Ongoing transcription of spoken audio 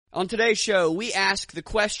On today's show, we ask the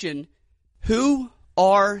question, who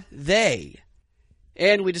are they?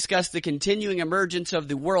 And we discuss the continuing emergence of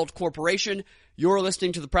the World Corporation. You're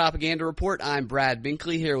listening to the Propaganda Report. I'm Brad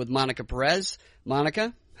Binkley here with Monica Perez.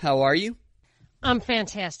 Monica, how are you? I'm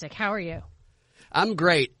fantastic. How are you? I'm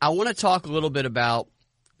great. I want to talk a little bit about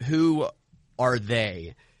who are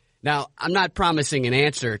they. Now, I'm not promising an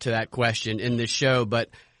answer to that question in this show, but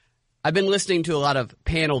I've been listening to a lot of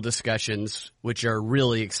panel discussions, which are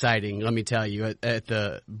really exciting, let me tell you, at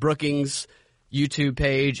the Brookings YouTube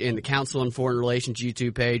page and the Council on Foreign Relations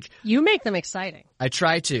YouTube page. You make them exciting. I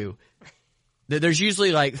try to. There's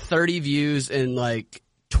usually like 30 views and like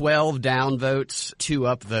 12 downvotes, 2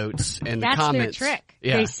 upvotes, and the comments. That's their trick.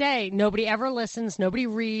 Yeah. They say nobody ever listens, nobody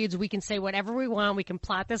reads, we can say whatever we want, we can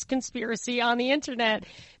plot this conspiracy on the internet,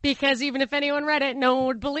 because even if anyone read it, no one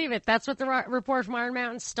would believe it. That's what the report from Iron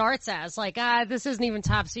Mountain starts as. Like, this isn't even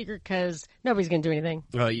top secret because nobody's going to do anything.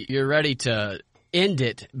 Well, you're ready to end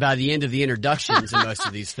it by the end of the introductions in most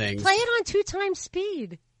of these things. Play it on 2 times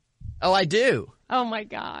speed. Oh, I do. Oh, my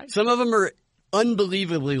God. Some of them are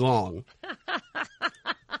unbelievably long.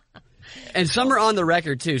 And some are on the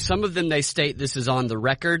record, too. Some of them, they state this is on the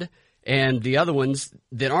record, and the other ones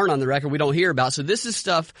that aren't on the record we don't hear about. So this is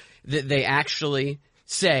stuff that they actually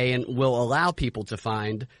say and will allow people to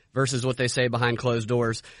find versus what they say behind closed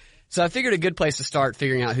doors. So I figured a good place to start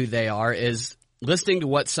figuring out who they are is listening to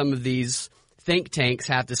what some of these think tanks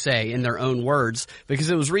have to say in their own words, because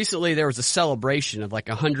it was recently there was a celebration of like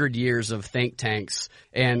 100 years of think tanks,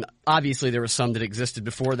 and obviously there were some that existed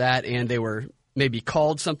before that, and they were maybe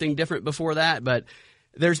called something different before that, but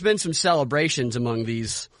there's been some celebrations among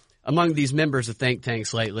these members of think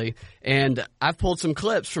tanks lately, and I've pulled some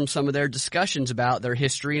clips from some of their discussions about their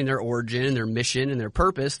history and their origin and their mission and their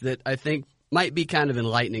purpose that I think might be kind of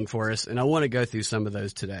enlightening for us, and I want to go through some of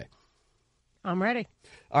those today. I'm ready.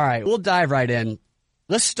 All right, we'll dive right in.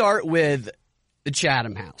 Let's start with the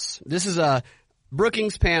Chatham House. This is a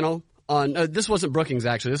Brookings panel on this wasn't Brookings,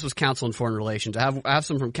 actually. This was Council on Foreign Relations. I have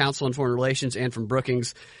some from Council on Foreign Relations and from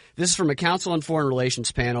Brookings. This is from a Council on Foreign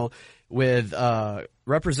Relations panel with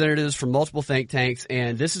representatives from multiple think tanks,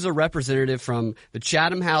 and this is a representative from the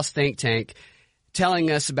Chatham House think tank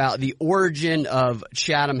telling us about the origin of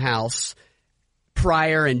Chatham House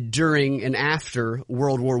prior and during and after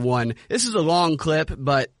World War I. This is a long clip,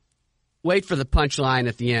 but wait for the punchline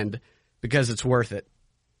at the end because it's worth it.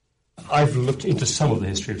 I've looked into some of the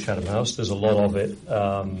history of Chatham House. There's a lot of it,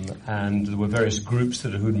 and there were various groups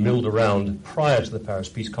who'd milled around prior to the Paris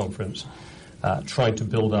Peace Conference, trying to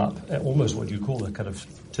build up almost what you call a kind of,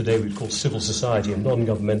 today we'd call civil society, a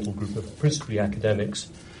non-governmental group of principally academics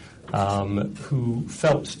who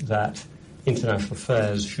felt that international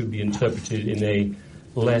affairs should be interpreted in a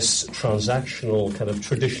less transactional, kind of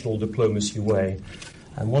traditional diplomacy way.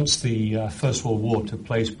 And once the First World War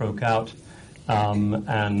broke out,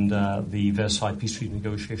 and the Versailles Peace Treaty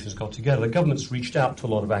negotiations got together, the governments reached out to a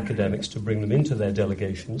lot of academics to bring them into their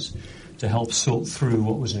delegations to help sort through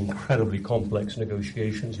what was incredibly complex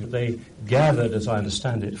negotiations. They gathered, as I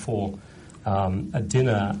understand it, for a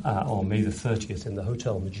dinner on May the 30th in the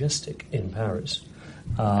Hotel Majestic in Paris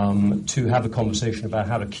to have a conversation about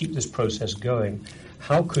how to keep this process going.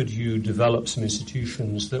 How could you develop some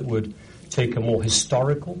institutions that would take a more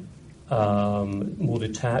historical, more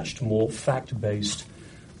detached, more fact-based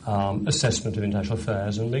assessment of international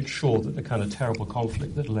affairs and make sure that the kind of terrible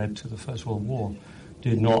conflict that led to the First World War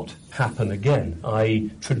did not happen again,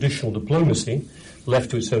 i.e. traditional diplomacy, left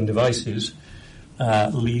to its own devices,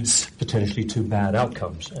 leads potentially to bad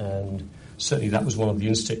outcomes. And certainly that was one of the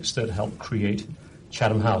instincts that helped create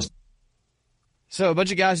Chatham House. So a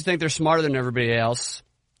bunch of guys who think they're smarter than everybody else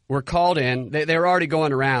were called in. They were already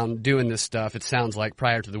going around doing this stuff, it sounds like,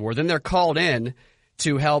 prior to the war. Then they're called in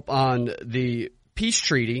to help on the peace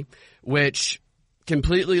treaty, which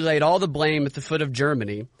completely laid all the blame at the foot of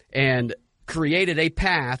Germany and created a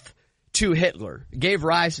path to Hitler, gave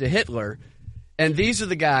rise to Hitler. And these are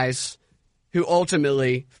the guys who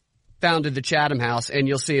ultimately founded the Chatham House, and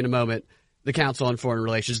you'll see in a moment, the Council on Foreign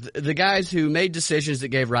Relations, the guys who made decisions that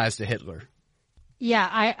gave rise to Hitler.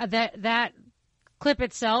 Yeah, that clip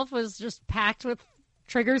itself was just packed with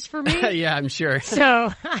triggers for me. Yeah, I'm sure.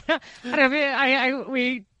 So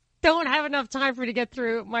we don't have enough time for me to get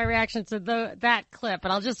through my reaction to that clip, but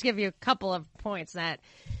I'll just give you a couple of points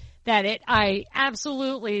I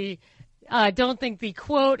absolutely don't think the,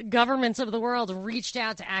 quote, governments of the world reached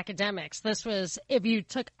out to academics. This was, if you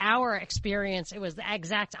took our experience, it was the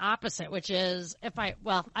exact opposite, which is, I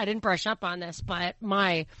didn't brush up on this, but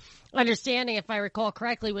my understanding, if I recall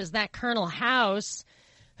correctly, was that Colonel House,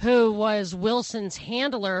 who was Wilson's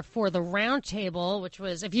handler for the Round Table, which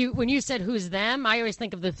was, when you said who's them, I always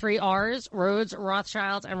think of the three R's: Rhodes,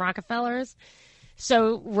 Rothschilds, and Rockefellers.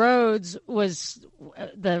 So Rhodes was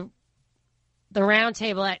the Round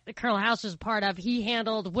Table that Colonel House was part of. He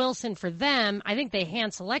handled Wilson for them. I think they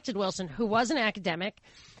hand-selected Wilson, who was an academic,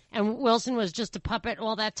 and Wilson was just a puppet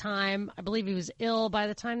all that time. I believe he was ill by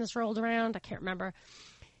the time this rolled around. I can't remember.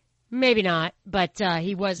 Maybe not, but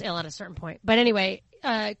he was ill at a certain point. But anyway,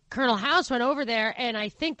 Colonel House went over there, and I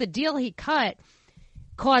think the deal he cut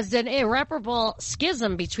caused an irreparable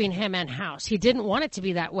schism between him and House. He didn't want it to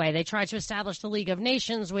be that way. They tried to establish the League of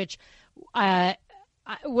Nations, which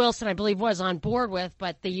Wilson, I believe, was on board with,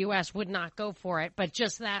 but the U.S. would not go for it. But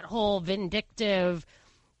just that whole vindictive,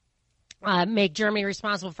 make Germany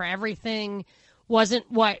responsible for everything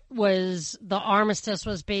wasn't what was the armistice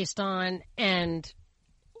was based on. And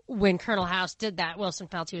when Colonel House did that, Wilson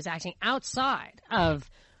felt he was acting outside of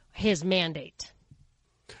his mandate.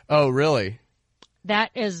 Oh, really?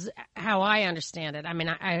 That is how I understand it. I mean,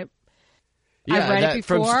 I've Yeah, read it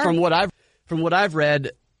before. From what I've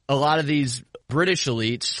read, a lot of these British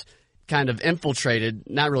elites kind of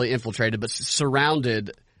not really infiltrated, but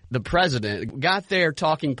surrounded the president, got their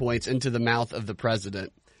talking points into the mouth of the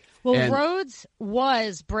president. Well, Rhodes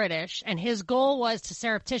was British, and his goal was to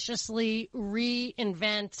surreptitiously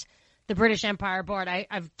reinvent the British Empire Board.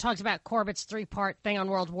 I've talked about Corbett's 3-part thing on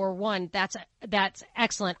World War I. That's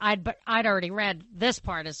excellent. I'd already read this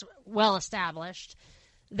part is well established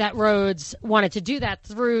that Rhodes wanted to do that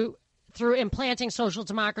through implanting social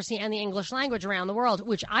democracy and the English language around the world,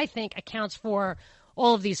 which I think accounts for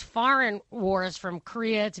all of these foreign wars from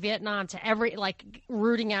Korea to Vietnam to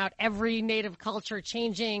rooting out every native culture,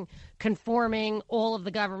 changing, conforming all of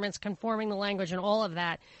the governments, conforming the language, and all of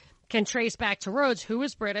that can trace back to Rhodes, who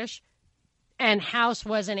was British, and House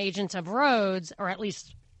was an agent of Rhodes, or at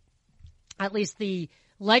least the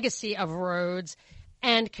legacy of Rhodes,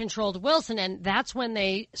 and controlled Wilson. And that's when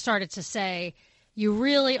they started to say, you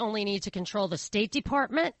really only need to control the State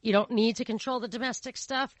Department. You don't need to control the domestic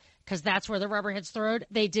stuff because that's where the rubber hits the road.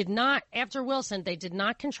 They did not, after Wilson, they did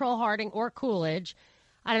not control Harding or Coolidge.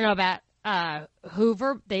 I don't know about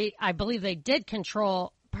Hoover. I believe they did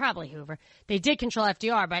control, probably Hoover. They did control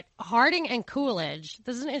FDR, but Harding and Coolidge,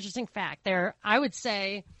 this is an interesting fact. I would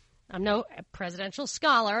say, I'm no presidential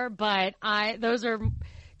scholar, but those are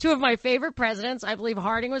two of my favorite presidents. I believe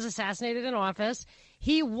Harding was assassinated in office.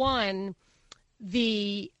 He won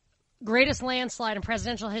the greatest landslide in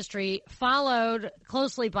presidential history, followed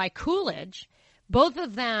closely by Coolidge. Both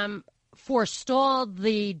of them forestalled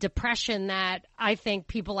the depression that I think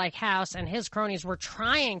people like House and his cronies were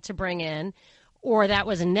trying to bring in, or that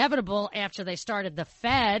was inevitable after they started the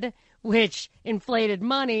Fed, which inflated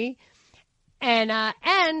money. And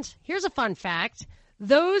here's a fun fact.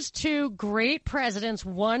 Those two great presidents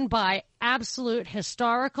won by absolute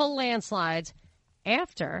historical landslides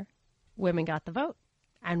after women got the vote.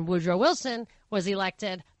 And Woodrow Wilson was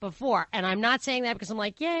elected before. And I'm not saying that because I'm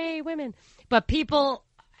like, yay, women. But people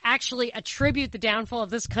actually attribute the downfall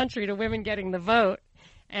of this country to women getting the vote.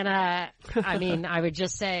 And, I mean, I would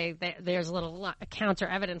just say that there's a little counter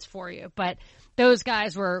evidence for you. But those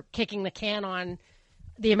guys were kicking the can on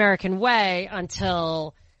the American way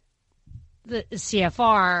until the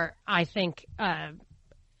CFR, I think,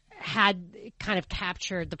 had kind of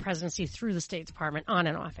captured the presidency through the State Department on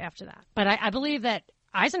and off after that. But I believe that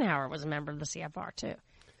Eisenhower was a member of the CFR, too.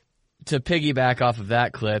 To piggyback off of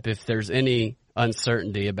that clip, if there's any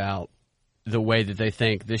uncertainty about the way that they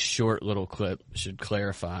think, this short little clip should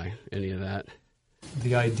clarify any of that.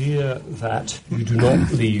 The idea that you do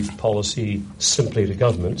not leave policy simply to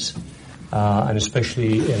governments, and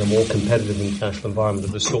especially in a more competitive international environment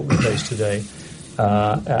of the sort we face today,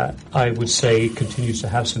 I would say continues to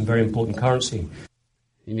have some very important currency.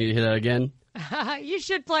 You need to hear that again? You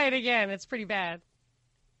should play it again. It's pretty bad.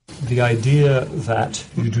 The idea that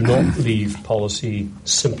you do not leave policy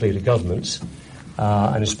simply to governments,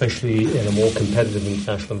 and especially in a more competitive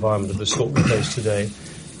international environment of the sort we face today,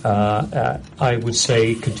 I would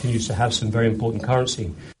say continues to have some very important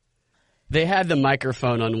currency. They had the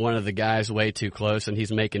microphone on one of the guys way too close, and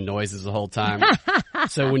he's making noises the whole time.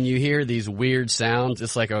 So when you hear these weird sounds,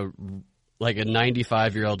 it's like a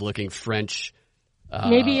 95-year-old looking French.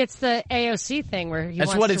 Maybe it's the AOC thing where he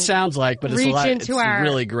that's wants what to it sounds like, but it's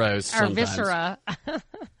really gross. Our sometimes. viscera.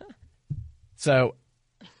 So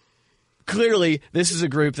clearly, this is a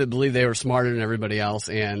group that believed they were smarter than everybody else,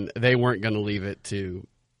 and they weren't going to leave it to.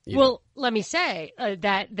 Let me say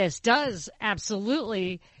that this does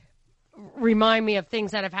absolutely remind me of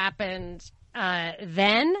things that have happened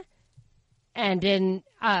then, and in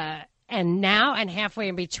and now and halfway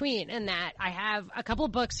in between. And that I have a couple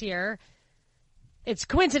of books here. It's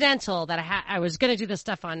coincidental that I was going to do this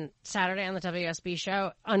stuff on Saturday on the WSB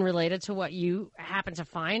show, unrelated to what you happen to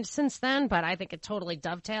find since then, but I think it totally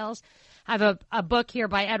dovetails. I have a book here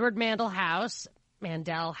by Edward Mandell House,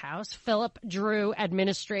 Philip Drew,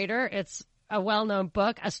 Administrator. It's a well-known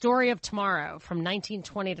book, A Story of Tomorrow from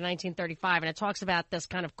 1920 to 1935, and it talks about this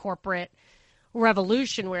kind of corporate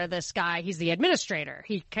revolution where this guy, he's the administrator.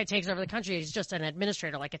 He takes over the country. He's just an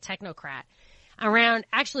administrator, like a technocrat.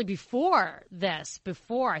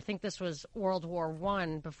 Before I think this was World War I,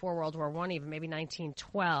 before World War I even, maybe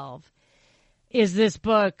 1912, is this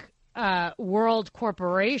book, World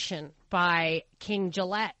Corporation by King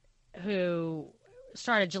Gillette, who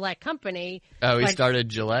started Gillette Company. Oh, he started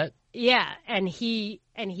Gillette? Yeah, and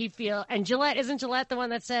Gillette, isn't Gillette the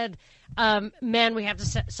one that said, men, we have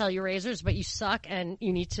to sell you razors, but you suck and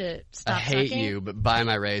you need to stop sucking? I hate you, but buy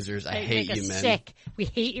my razors. I hate you, men. Sick. We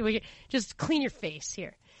hate you. Just clean your face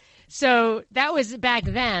here. So that was back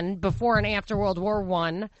then, before and after World War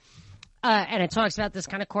I, and it talks about this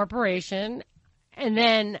kind of corporation. And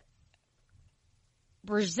then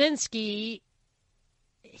Brzezinski,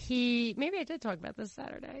 maybe I did talk about this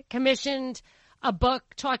Saturday, commissioned a book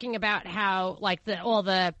talking about how, like, all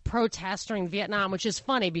the protests during Vietnam, which is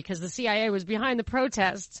funny because the CIA was behind the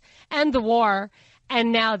protests and the war,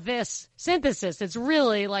 and now this synthesis, it's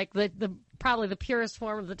really like probably the purest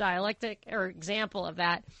form of the dialectic or example of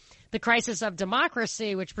that. The Crisis of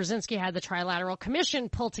Democracy, which Brzezinski had the Trilateral Commission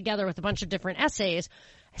pull together with a bunch of different essays.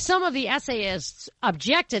 Some of the essayists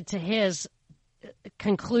objected to his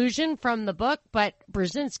conclusion from the book, but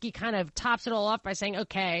Brzezinski kind of tops it all off by saying,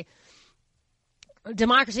 okay,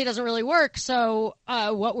 democracy doesn't really work, so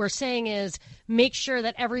what we're saying is make sure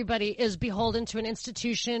that everybody is beholden to an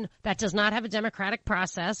institution that does not have a democratic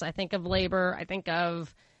process. I think of labor, I think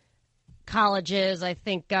of colleges, I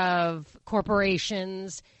think of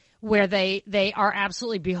corporations, where they are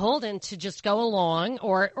absolutely beholden to just go along,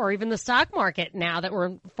 or even the stock market. Now that we're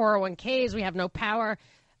in 401ks, we have no power,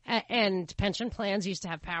 and pension plans used to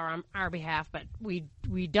have power on our behalf, but we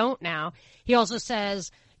don't now. He also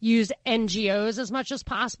says use NGOs as much as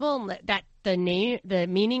possible, that the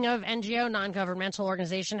meaning of NGO, non-governmental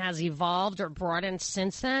organization, has evolved or broadened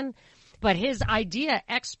since then. But his idea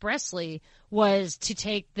expressly was to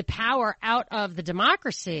take the power out of the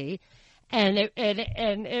democracy. And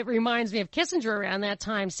it reminds me of Kissinger around that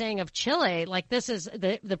time saying of Chile, like, this is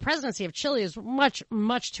the presidency of Chile is much,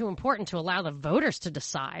 much too important to allow the voters to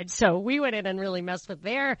decide. So we went in and really messed with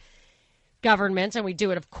their government, and we do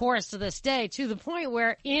it, of course, to this day, to the point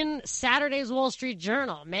where in Saturday's Wall Street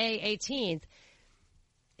Journal, May 18th,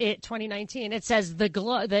 2019, it says a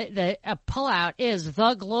pullout is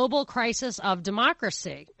the global crisis of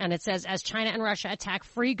democracy. And it says, as China and Russia attack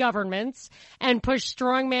free governments and push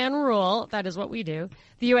strongman rule, that is what we do,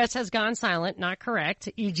 the U.S. has gone silent, not correct.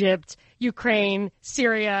 Egypt, Ukraine,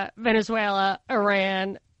 Syria, Venezuela,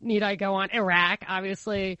 Iran, need I go on? Iraq,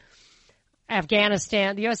 obviously,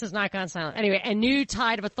 Afghanistan. The U.S. has not gone silent. Anyway, a new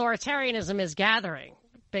tide of authoritarianism is gathering.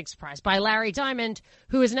 Big surprise. By Larry Diamond,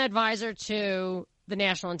 who is an advisor to the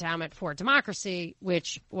National Endowment for Democracy,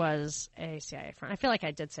 which was a CIA front. I feel like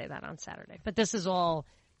I did say that on Saturday. But this is all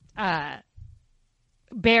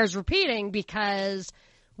bears repeating, because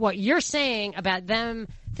what you're saying about them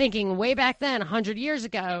thinking way back then, 100 years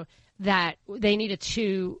ago, that they needed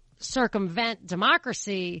to circumvent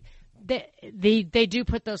democracy, they do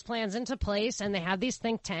put those plans into place, and they have these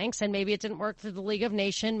think tanks, and maybe it didn't work through the League of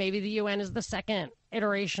Nations. Maybe the UN is the second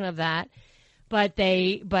iteration of that. But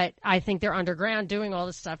I think they're underground doing all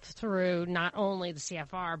this stuff through not only the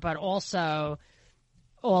CFR, but also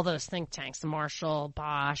all those think tanks, the Marshall,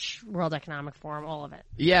 Bosch, World Economic Forum, all of it.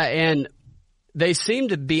 Yeah, and they seem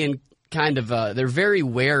to be in kind of they're very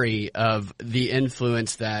wary of the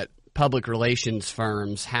influence that public relations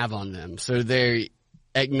firms have on them. So they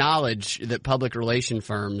acknowledge that public relation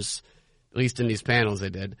firms, at least in these panels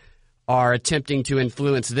they did, are attempting to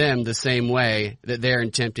influence them the same way that they're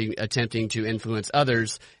attempting to influence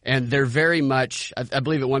others. And they're very much, I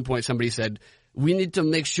believe at one point somebody said, we need to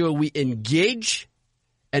make sure we engage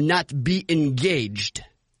and not be engaged.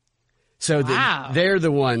 So that they're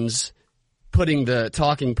the ones putting the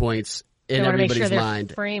talking points in everybody's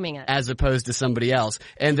mind, framing it, as opposed to somebody else.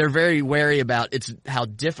 And they're very wary about how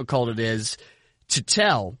difficult it is to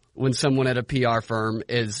tell when someone at a PR firm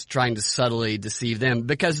is trying to subtly deceive them,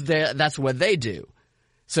 because that's what they do.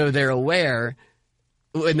 So they're aware,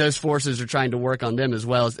 and those forces are trying to work on them as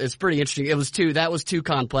well. It's pretty interesting. That was too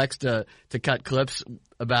complex to cut clips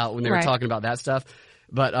about when they were talking about that stuff.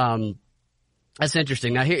 But That's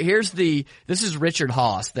interesting. Now, this is Richard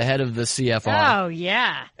Haass, the head of the CFR. Oh,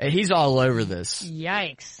 yeah. He's all over this.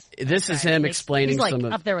 Yikes. This is him explaining he's like some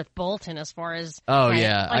of... up there with Bolton as far as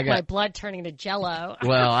my blood turning to Jell-O.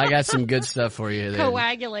 Well, I got some good stuff for you.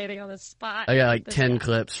 Coagulating on the spot. I got like 10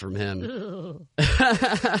 clips from him.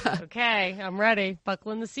 Okay, I'm ready.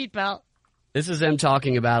 Buckle in the seatbelt. This is him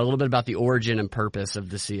talking about a little bit about the origin and purpose of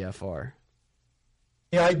the CFR.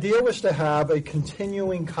 The idea was to have a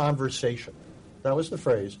continuing conversation. That was the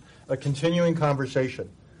phrase, a continuing conversation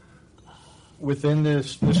within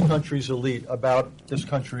this country's elite about this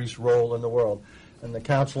country's role in the world. And the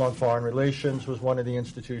Council on Foreign Relations was one of the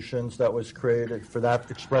institutions that was created for that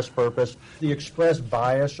express purpose. The express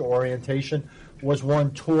bias or orientation was one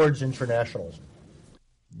towards internationalism.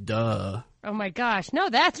 Duh. Oh my gosh. No,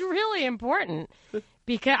 that's really important.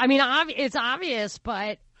 Because, I mean, it's obvious,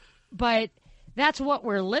 but that's what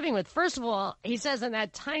we're living with. First of all, he says in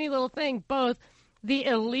that tiny little thing, both the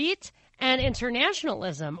elite and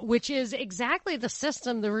internationalism, which is exactly the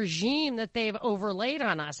system, the regime that they've overlaid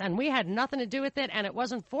on us. And we had nothing to do with it, and it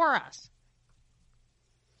wasn't for us.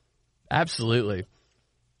 Absolutely.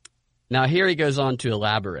 Now, here he goes on to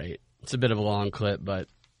elaborate. It's a bit of a long clip, but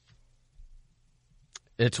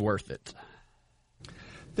it's worth it.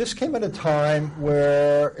 This came at a time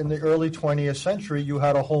where, in the early 20th century, you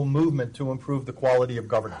had a whole movement to improve the quality of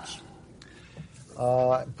governance.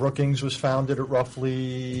 Brookings was founded at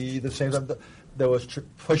roughly the same time. There was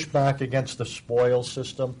pushback against the spoils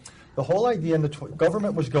system. The whole idea in the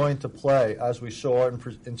government was going to play, as we saw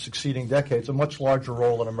in succeeding decades, a much larger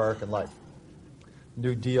role in American life.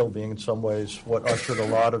 New Deal being in some ways what ushered a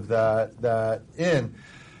lot of that in.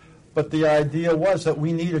 But the idea was that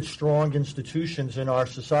we needed strong institutions in our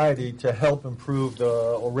society to help improve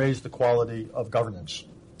or raise the quality of governance.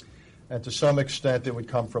 And to some extent, it would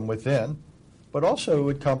come from within, but also it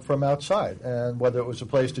would come from outside. And whether it was a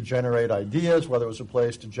place to generate ideas, whether it was a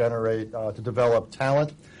place to to develop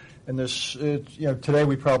talent. And today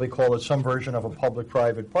we probably call it some version of a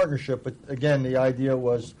public-private partnership. But again, the idea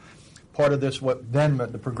was part of this, what then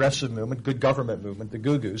meant the progressive movement, good government movement, the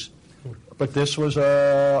Goo-Goos. But this was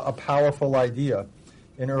a powerful idea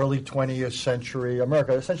in early 20th century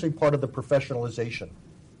America, essentially part of the professionalization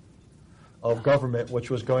of government, which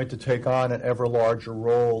was going to take on an ever larger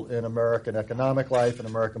role in American economic life, in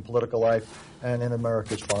American political life, and in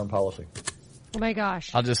America's foreign policy. Oh my gosh.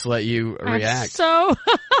 I'll just let you react. I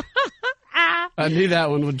knew that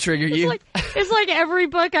one would trigger you. It's like every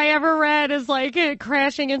book I ever read is like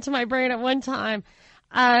crashing into my brain at one time.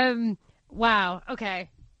 Wow. Okay.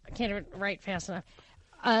 I can't even write fast enough.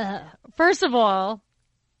 First of all,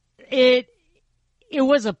 it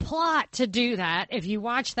was a plot to do that. If you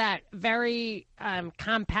watch that very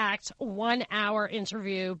compact 1 hour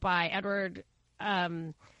interview by Edward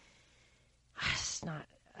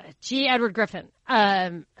Griffin,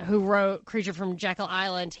 who wrote Creature from Jekyll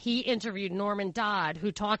Island, he interviewed Norman Dodd,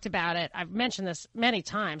 who talked about it. I've mentioned this many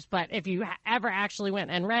times, but if you ever actually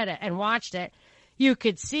went and read it and watched it, you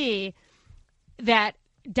could see that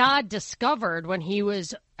Dodd discovered when he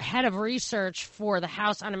was head of research for the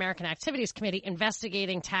House Un-American Activities Committee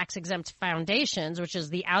investigating tax-exempt foundations, which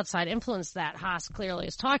is the outside influence that Haass clearly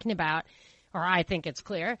is talking about, or I think it's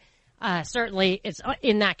clear. Certainly it's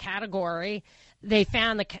in that category. They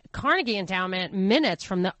found the Carnegie Endowment minutes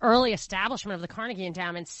from the early establishment of the Carnegie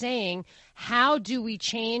Endowment saying, how do we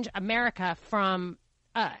change America from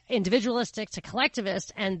individualistic to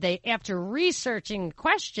collectivist? And they, after researching the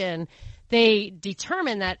question, they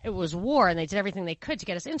determined that it was war, and they did everything they could to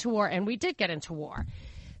get us into war, and we did get into war.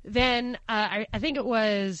 Then I think it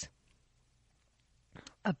was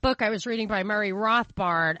a book I was reading by Murray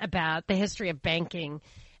Rothbard about the history of banking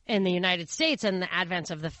in the United States and the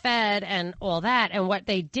advent of the Fed and all that. And what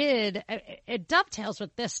they did, it dovetails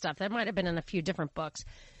with this stuff. That might have been in a few different books.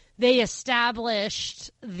 They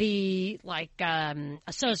established the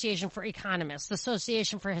Association for Economists, the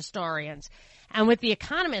Association for Historians. And with the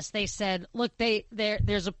economists, they said, look,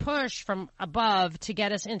 there's a push from above to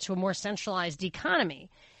get us into a more centralized economy.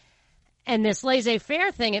 And this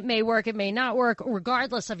laissez-faire thing, it may work, it may not work,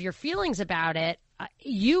 regardless of your feelings about it.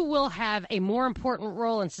 You will have a more important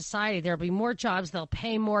role in society. There'll be more jobs. They'll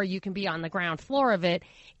pay more. You can be on the ground floor of it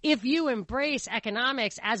if you embrace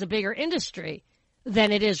economics as a bigger industry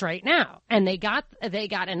than it is right now. And they got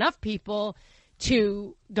enough people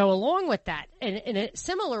to go along with that. And in a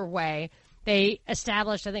similar way, they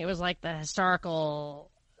established, I think it was like the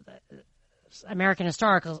American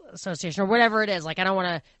Historical Association or whatever it is. Like, I don't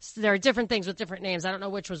want to, there are different things with different names. I don't know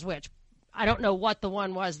which was which. I don't know what the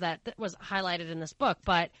one was that was highlighted in this book,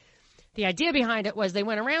 but the idea behind it was they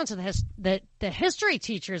went around to the history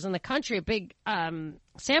teachers in the country, a big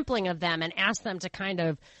sampling of them, and asked them to kind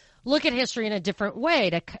of look at history in a different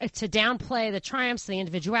way, to downplay the triumphs, the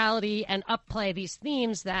individuality, and upplay these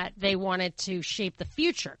themes that they wanted to shape the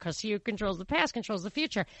future, because who controls the past controls the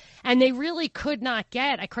future. And they really could not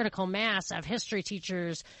get a critical mass of history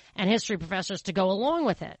teachers and history professors to go along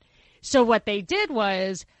with it. So what they did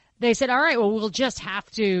was they said, all right, well, we'll just have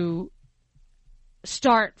to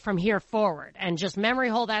start from here forward and just memory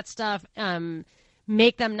hold that stuff,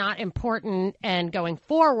 make them not important, and going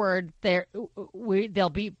forward, there'll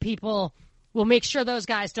be people. We'll make sure those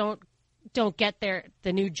guys don't get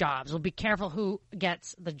the new jobs. We'll be careful who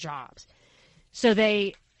gets the jobs. So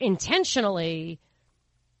they intentionally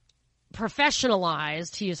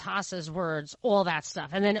professionalized, to use Haas's words, all that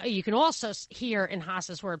stuff. And then you can also hear in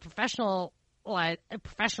Haas's word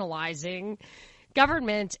professionalizing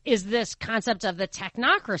government is this concept of the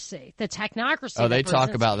technocracy. The technocracy. Oh, they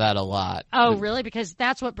talk about that a lot. Oh, really? Because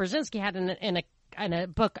that's what Brzezinski had in a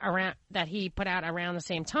book around that he put out around the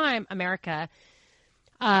same time, America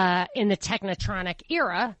in the Technotronic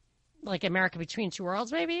era, like America Between Two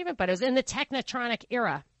Worlds, maybe even, but it was in the Technotronic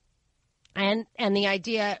era. And the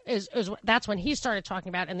idea is that's when he started talking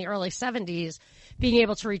about in the early 70s being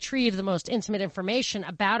able to retrieve the most intimate information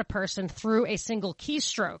about a person through a single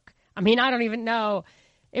keystroke. I mean, I don't even know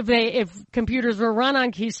if computers were run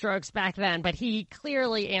on keystrokes back then, but he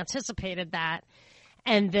clearly anticipated that.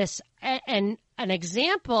 And an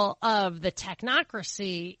example of the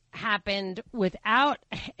technocracy happened without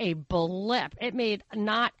a blip. It made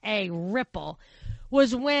not a ripple.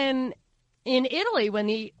 Was when in Italy, when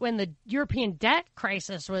the European debt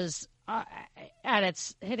crisis was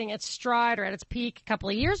hitting its stride or at its peak a couple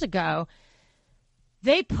of years ago,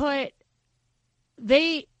 they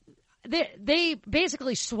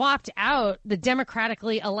basically swapped out the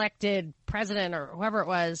democratically elected president or whoever it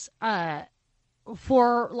was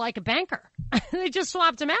for like a banker. They just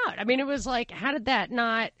swapped him out. I mean, it was like, how did that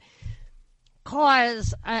not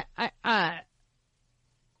cause a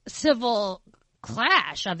civil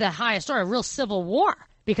clash of the highest order, a real civil war?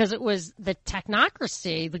 Because it was the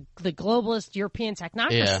technocracy, the globalist European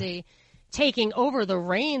technocracy, taking over the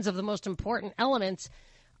reins of the most important elements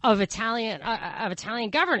of Italian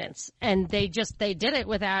governance, and they did it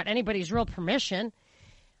without anybody's real permission.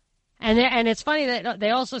 And it's funny that they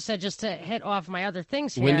also said, just to hit off my other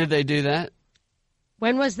things here. When did they do that?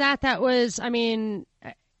 When was that? That was, I mean,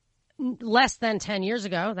 less than 10 years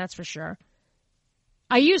ago, that's for sure.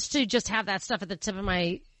 I used to just have that stuff at the tip of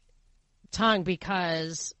my tongue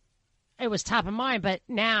because it was top of mind, but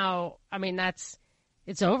now, I mean,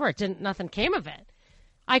 it's over. Nothing came of it.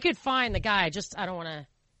 I could find the guy, I don't want to.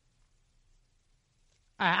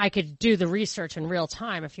 I could do the research in real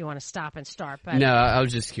time if you want to stop and start. But no, I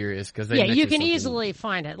was just curious because you can easily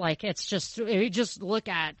find it. Like you just look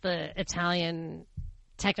at the Italian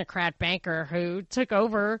technocrat banker who took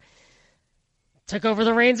over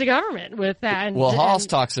the reins of government with that. Well, Haas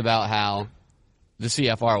talks about how the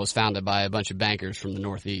CFR was founded by a bunch of bankers from the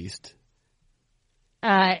Northeast.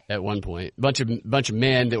 At one point, bunch of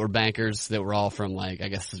men that were bankers that were all from, like, I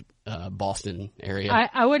guess, Boston area.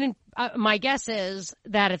 I wouldn't. My guess is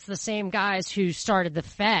that it's the same guys who started the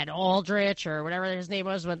Fed, Aldrich or whatever his name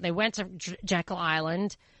was, when they went to Jekyll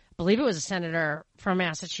Island. I believe it was a senator from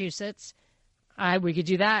Massachusetts. We could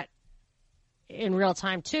do that in real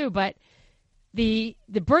time too. But the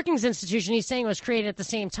Brookings Institution, he's saying, was created at the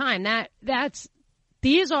same time.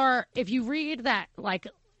 These are, if you read that, like,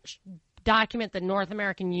 document, the North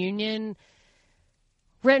American Union,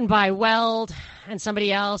 written by Weld and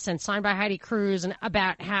somebody else and signed by Heidi Cruz, and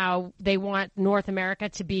about how they want North America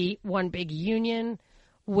to be one big union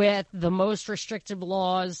with the most restrictive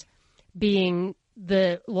laws being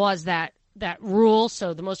the laws that rule.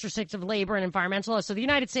 So the most restrictive labor and environmental laws. So the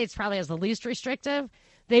United States probably has the least restrictive.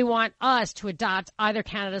 They want us to adopt either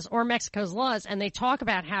Canada's or Mexico's laws. And they talk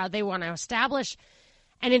about how they want to establish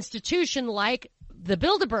an institution like the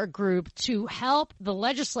Bilderberg Group to help the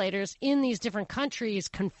legislators in these different countries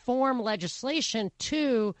conform legislation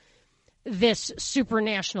to this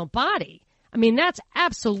supranational body. I mean, that's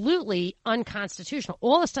absolutely unconstitutional.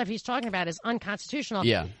 All the stuff he's talking about is unconstitutional.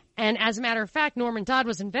 Yeah. And as a matter of fact, Norman Dodd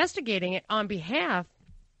was investigating it on behalf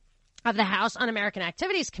of the House Un-American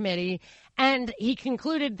Activities Committee, and he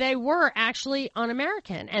concluded they were actually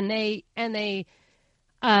un-American, and they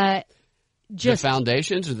just the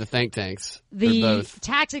foundations or the think tanks? The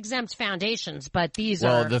tax-exempt foundations, but these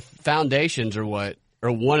are... Well, the foundations are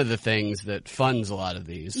one of the things that funds a lot of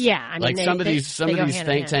these. Yeah, I mean, like some of these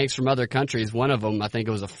think tanks from other countries. One of them, I think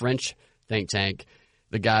it was a French think tank.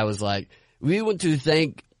 The guy was like, "We want to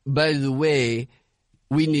thank by the way,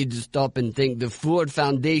 we need to stop and thank the Ford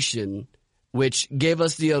Foundation, which gave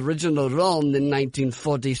us the original ROM in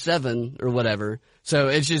 1947 or whatever. So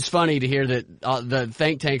it's just funny to hear that the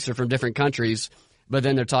think tanks are from different countries, but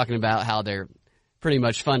then they're talking about how they're pretty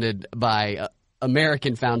much funded by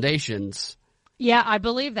American foundations. Yeah, I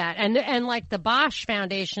believe that. And like the Bosch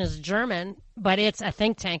Foundation is German, but it's a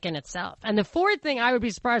think tank in itself. And the Ford thing, I would be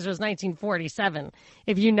surprised was 1947,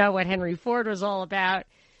 if you know what Henry Ford was all about.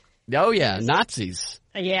 Oh, yeah, Nazis.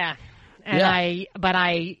 Yeah. And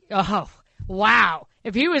yeah. Oh, wow.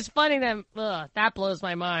 If he was funding them, that blows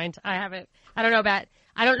my mind. I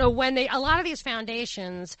don't know when a lot of these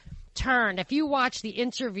foundations turned. If you watch the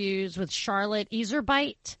interviews with Charlotte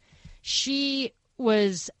Iserbyt, she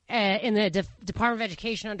was in the Department of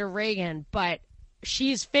Education under Reagan, but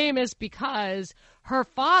she's famous because her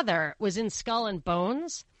father was in Skull and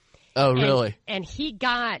Bones. Oh, really? And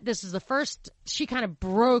this is the first, she kind of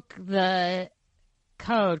broke the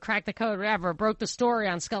code, cracked the code, whatever, broke the story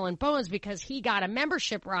on Skull and Bones because he got a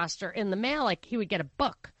membership roster in the mail, like he would get a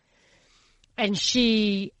book. And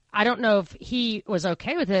I don't know if he was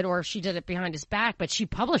okay with it or if she did it behind his back, but she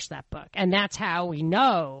published that book. And that's how we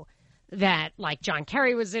know that, like, John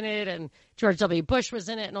Kerry was in it and George W. Bush was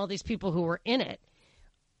in it and all these people who were in it.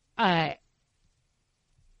 And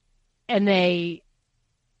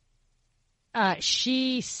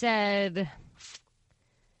she said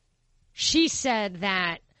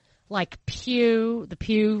that, like, the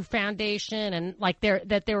Pew Foundation and, like,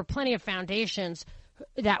 that there were plenty of foundations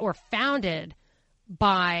that were founded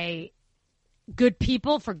by good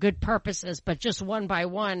people for good purposes, but just one by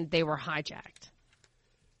one, they were hijacked.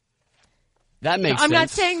 That makes sense. I'm not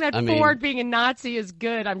saying that Ford being a Nazi is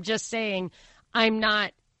good. I'm just saying I'm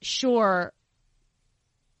not sure.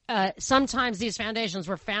 Sometimes these foundations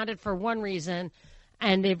were founded for one reason,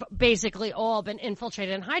 and they've basically all been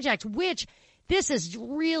infiltrated and hijacked, which this is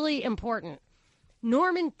really important.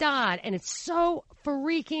 Norman Dodd, and it's so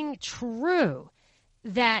freaking true,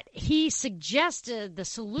 that he suggested the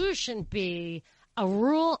solution be a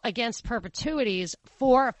rule against perpetuities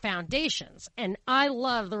for foundations. And I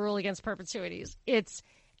love the rule against perpetuities. It's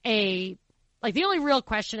the only real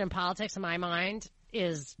question in politics in my mind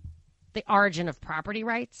is the origin of property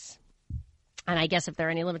rights. And I guess if there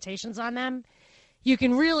are any limitations on them, you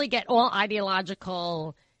can really get all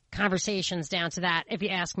ideological conversations down to that, if you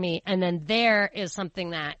ask me. And then there is something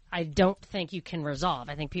that I don't think you can resolve.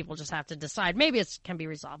 I think people just have to decide. Maybe it can be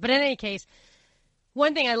resolved. But in any case,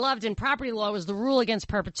 one thing I loved in property law was the rule against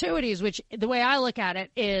perpetuities, which the way I look at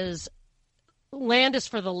it is land is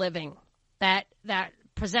for the living, that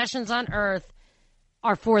possessions on earth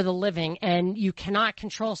are for the living, and you cannot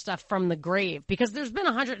control stuff from the grave because there's been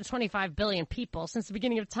 125 billion people since the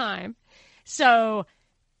beginning of time. So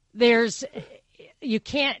there isn't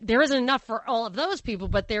enough for all of those people,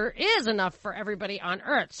 but there is enough for everybody on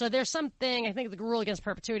earth. So there's something, I think the rule against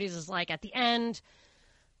perpetuities is like at the end,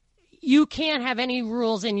 you can't have any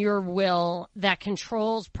rules in your will that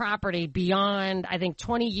controls property beyond, I think,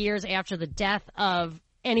 20 years after the death of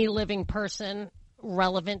any living person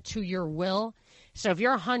relevant to your will. So if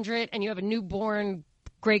you're 100 and you have a newborn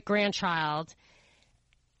great-grandchild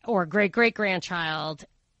or great-great-grandchild,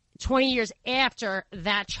 20 years after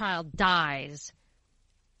that child dies,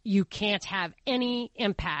 you can't have any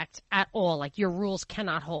impact at all. Like, your rules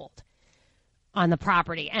cannot hold on the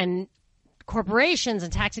property. And corporations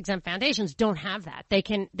and tax-exempt foundations don't have that. They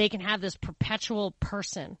can have this perpetual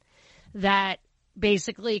person that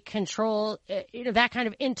basically control, that kind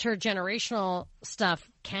of intergenerational stuff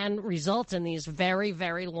can result in these very,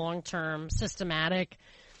 very long-term systematic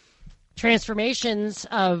transformations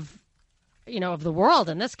of the world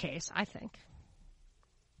in this case, I think.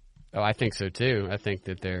 Oh, I think so too. I think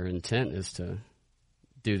that their intent is to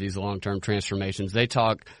do these long-term transformations. They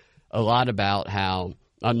talk a lot about how,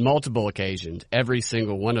 on multiple occasions, every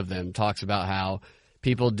single one of them talks about how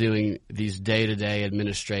people doing these day-to-day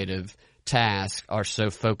administrative tasks are so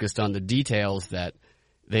focused on the details that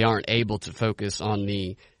they aren't able to focus on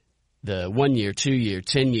the 1 year, 2 year,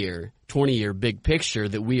 10 year, 20 year big picture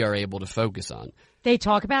that we are able to focus on. They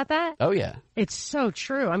talk about that? Oh, yeah. It's so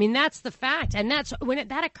true. I mean, that's the fact. And that's when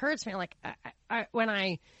that occurred to me, like, when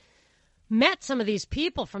I met some of these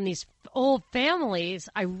people from these old families,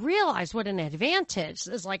 I realized what an advantage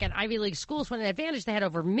is, like at Ivy League schools, what an advantage they had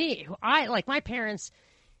over me. My parents,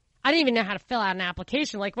 I didn't even know how to fill out an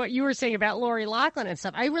application. Like what you were saying about Lori Loughlin and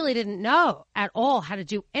stuff. I really didn't know at all how to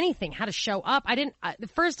do anything, how to show up. The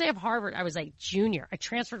first day of Harvard, I was a junior. I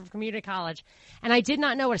transferred from community college, and I did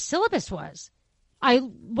not know what a syllabus was. I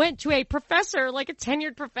went to a professor, like a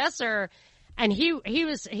tenured professor, And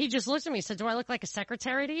he just looked at me and said, "Do I look like a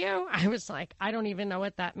secretary to you?" I was like, "I don't even know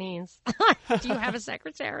what that means." Do you have a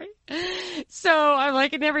secretary? So I'm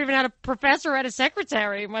like, I never even had a professor at a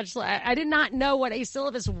secretary, much like I did not know what a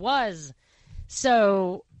syllabus was.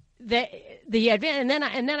 So and then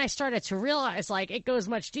I started to realize, like, it goes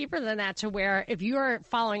much deeper than that, to where if you're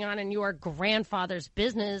following on in your grandfather's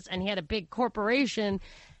business and he had a big corporation,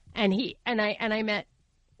 and I met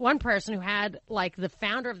one person who had, like, the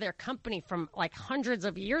founder of their company from, like, hundreds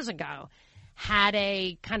of years ago had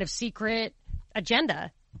a kind of secret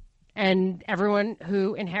agenda, and everyone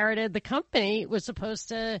who inherited the company was supposed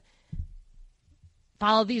to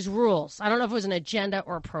follow these rules. I don't know if it was an agenda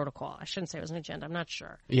or a protocol. I shouldn't say it was an agenda. I'm not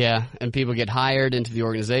sure. Yeah, and people get hired into the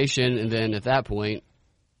organization, and then at that point,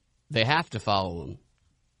 they have to follow them.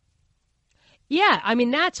 Yeah, I mean,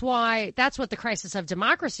 that's what the crisis of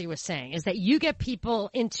democracy was saying, is that you get people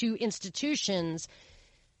into institutions,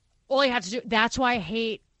 all you have to do, that's why I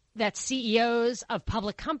hate that CEOs of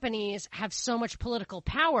public companies have so much political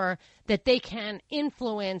power that they can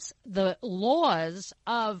influence the laws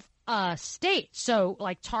of a state. So,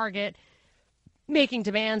 like Target making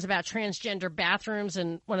demands about transgender bathrooms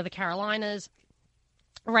in one of the Carolinas.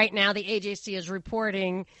 Right now, the AJC is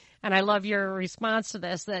reporting, and I love your response to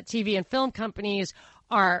this, that TV and film companies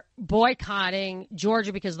are boycotting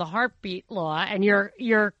Georgia because of the heartbeat law. And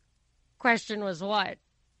your question was what?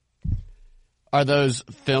 Are those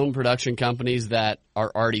film production companies that are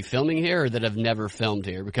already filming here or that have never filmed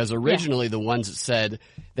here? Because originally the ones that said,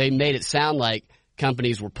 they made it sound like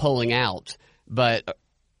companies were pulling out, but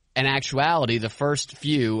in actuality, the first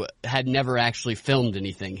few had never actually filmed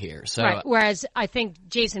anything here. So, right. Whereas I think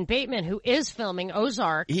Jason Bateman, who is filming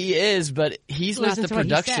Ozark, he is, but he's not the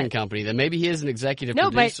production company. Then maybe he is an executive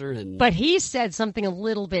producer. But he said something a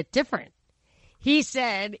little bit different. He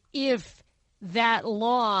said if that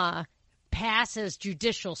law passes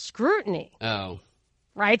judicial scrutiny. Oh.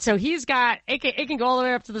 Right? So he's got, it can go all the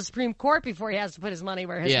way up to the Supreme Court before he has to put his money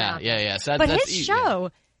where his mouth is. Yeah. So but his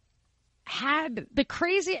show had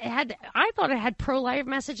I thought it had pro-life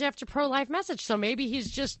message after pro-life message. So maybe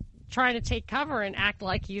he's just trying to take cover and act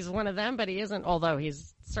like he's one of them, but he isn't, although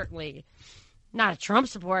he's certainly not a Trump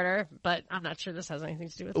supporter, but I'm not sure this has anything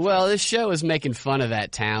to do with Well, this show is making fun of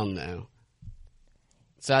that town, though.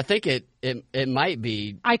 So I think it might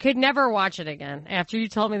be. I could never watch it again. After you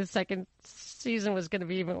told me the second season was going to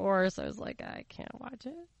be even worse, I was like, I can't watch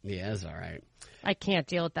it. Yeah, it's all right. I can't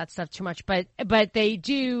deal with that stuff too much. But they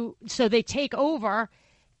do. So they take over,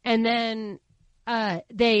 and then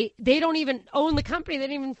they don't even own the company. They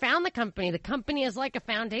didn't even found the company. The company is like a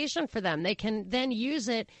foundation for them. They can then use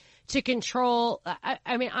it to control.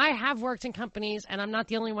 I mean, I have worked in companies, and I'm not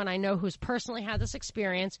the only one I know who's personally had this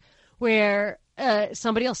experience where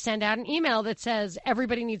somebody will send out an email that says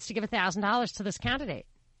everybody needs to give $1,000 to this candidate.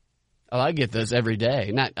 Oh, I get those every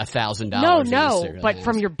day. Not $1,000. No, but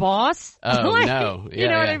from your boss. Oh, like, no. Yeah, you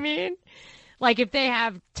know what I mean? Like if they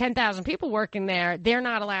have 10,000 people working there, they're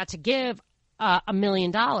not allowed to give $1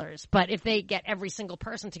 million. But if they get every single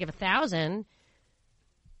person to give 1,000,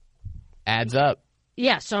 adds up.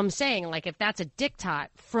 Yeah. So I'm saying, like, if that's a diktat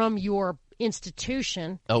from your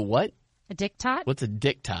institution. A what? A diktat? What's a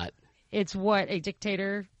diktat? It's what a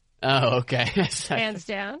dictator. Oh, okay. Hands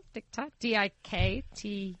down. Diktat.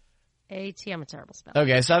 D-I-K-T. I'm a terrible speller.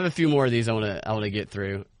 Okay, so I have a few more of these I want to get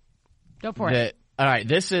through. Go for it. All right,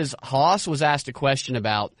 this is Haas was asked a question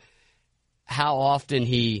about how often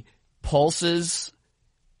he pulses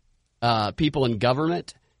people in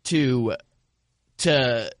government to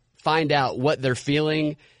find out what they're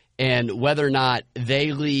feeling and whether or not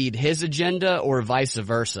they lead his agenda or vice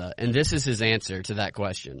versa. And this is his answer to that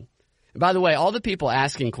question. And by the way, all the people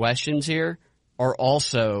asking questions here are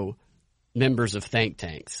also members of think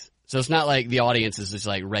tanks. So it's not like the audience is just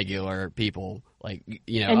like regular people, like,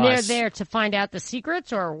 you know. And they're there to find out the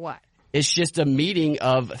secrets or what? It's just a meeting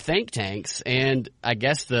of think tanks, and I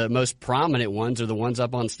guess the most prominent ones are the ones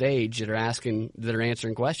up on stage that are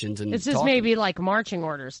answering questions. And it's just maybe like marching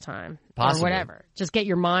orders time. Possibly. Or whatever. Just get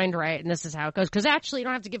your mind right, and this is how it goes. Because actually, you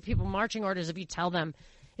don't have to give people marching orders if you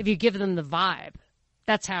give them the vibe.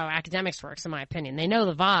 That's how academics works, in my opinion. They know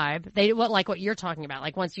the vibe. Like what you're talking about.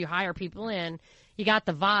 Like once you hire people in, you got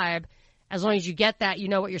the vibe. As long as you get that, you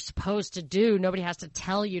know what you're supposed to do. Nobody has to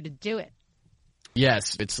tell you to do it.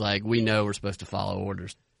 Yes, it's like we know we're supposed to follow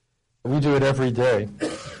orders. We do it every day,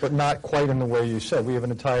 but not quite in the way you said. We have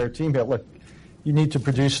an entire team here. Look, you need to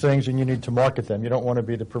produce things and you need to market them. You don't want to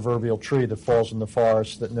be the proverbial tree that falls in the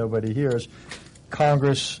forest that nobody hears.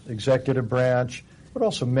 Congress, executive branch, but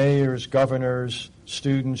also mayors, governors,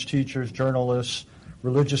 students, teachers, journalists,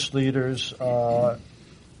 religious leaders,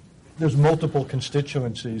 there's multiple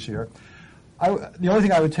constituencies here. The only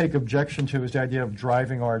thing I would take objection to is the idea of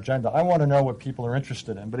driving our agenda. I want to know what people are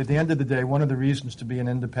interested in. But at the end of the day, one of the reasons to be an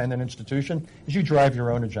independent institution is you drive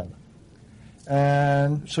your own agenda.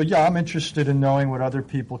 And so, yeah, I'm interested in knowing what other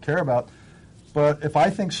people care about. But if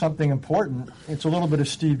I think something important, it's a little bit of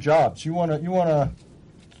Steve Jobs. You want to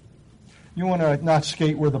not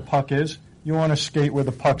skate where the puck is. You want to skate where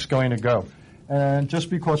the puck's going to go. And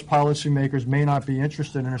just because policymakers may not be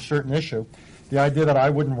interested in a certain issue, the idea that I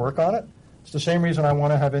wouldn't work on it, it's the same reason I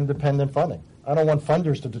want to have independent funding. I don't want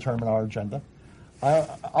funders to determine our agenda.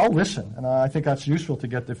 I'll listen, and I think that's useful to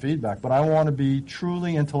get the feedback, but I want to be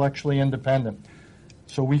truly intellectually independent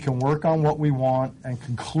so we can work on what we want and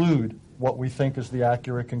conclude what we think is the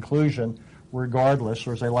accurate conclusion, regardless,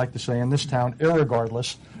 or as they like to say in this town,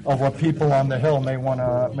 irregardless of what people on the Hill may want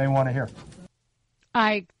to hear.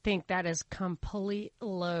 I think that is complete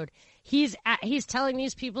load. He's telling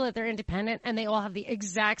these people that they're independent, and they all have the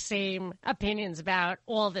exact same opinions about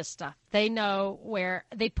all this stuff. They know where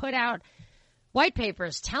they put out white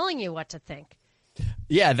papers telling you what to think.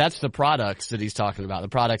 Yeah, that's the products that he's talking about, the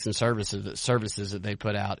products and services that they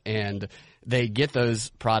put out, and they get those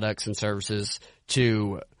products and services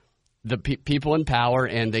to the people in power,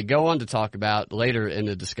 and they go on to talk about later in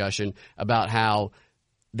the discussion about how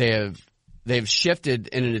they've shifted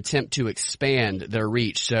in an attempt to expand their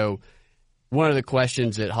reach. So one of the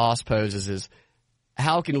questions that Haas poses is,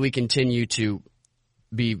 how can we continue to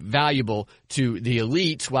be valuable to the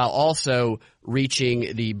elites while also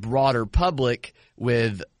reaching the broader public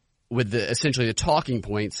with essentially the talking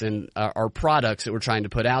points and our products that we're trying to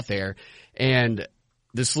put out there? And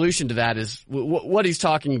the solution to that is what he's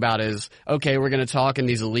talking about is, okay, we're going to talk in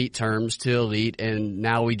these elite terms to elite, and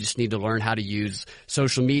now we just need to learn how to use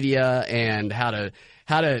social media and how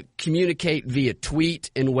to communicate via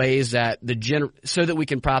tweet in ways that so that we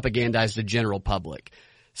can propagandize the general public.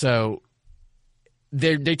 So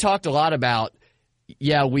they talked a lot about,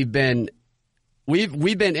 yeah, we've been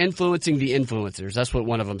influencing the influencers. That's what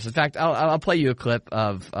one of them said. In fact, I'll play you a clip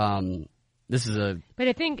of this is a. But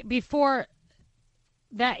I think before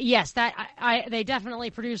that, yes, they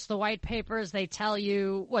definitely produce the white papers. They tell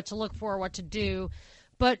you what to look for, what to do.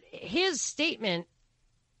 But his statement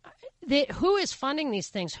that who is funding these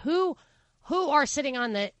things, who are sitting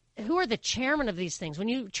on who are the chairman of these things? When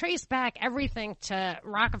you trace back everything to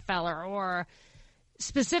Rockefeller or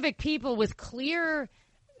specific people with clear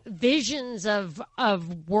visions of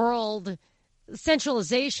world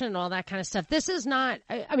centralization and all that kind of stuff. This is not,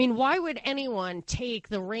 I mean, why would anyone take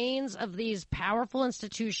the reins of these powerful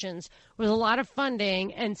institutions with a lot of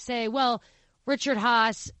funding and say, well, Richard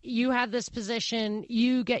Haas, you have this position,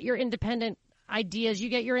 you get your independent ideas, you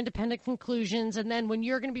get your independent conclusions, and then when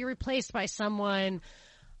you're going to be replaced by someone,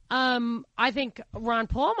 I think Ron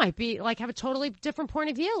Paul might be have a totally different point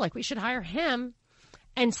of view. Like, we should hire him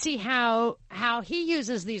and see how he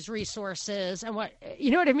uses these resources and what,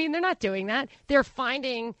 you know what I mean? They're not doing that. They're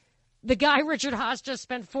finding the guy Richard Haas just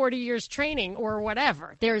spent 40 years training or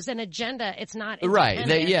whatever. There's an agenda. It's not right.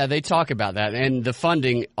 They talk about that, and the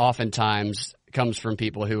funding oftentimes comes from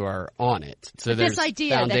people who are on it. So there's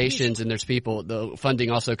foundations and there's people. The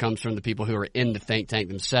funding also comes from the people who are in the think tank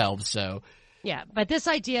themselves. So yeah, but this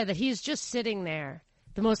idea that he's just sitting there,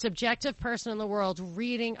 the most objective person in the world,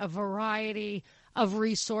 reading a variety of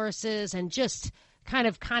resources and just kind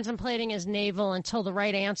of contemplating his navel until the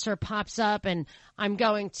right answer pops up, and I'm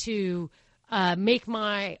going to make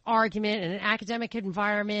my argument in an academic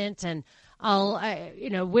environment, and I'll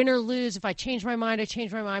win or lose. If I change my mind, I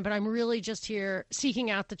change my mind, but I'm really just here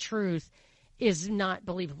seeking out the truth, is not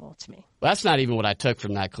believable to me. Well, that's not even what I took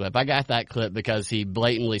from that clip. I got that clip because he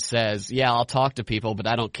blatantly says, yeah, I'll talk to people, but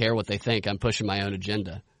I don't care what they think. I'm pushing my own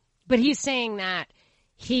agenda. But he's saying that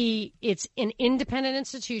it's an independent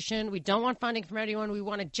institution. We don't want funding from anyone. We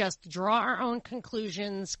want to just draw our own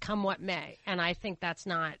conclusions, come what may. And I think that's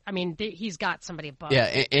not, I mean, he's got somebody above. Yeah,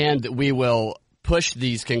 and we will push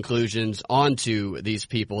these conclusions onto these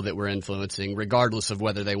people that we're influencing, regardless of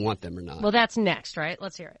whether they want them or not. Well, that's next, right?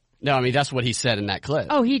 Let's hear it. No, I mean, that's what he said in that clip.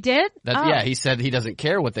 Oh, he did? Yeah, he said he doesn't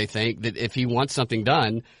care what they think, that if he wants something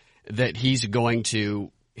done, that he's going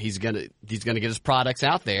to get his products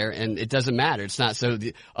out there, and it doesn't matter. It's not so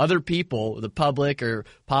the other people, the public or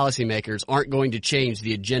policymakers, aren't going to change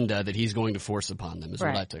the agenda that he's going to force upon them. Is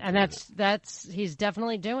right. What I took. And that's he's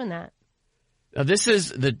definitely doing that. Now, this is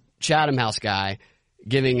the Chatham House guy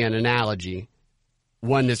giving an analogy,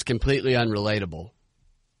 one that's completely unrelatable.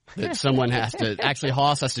 That someone has to actually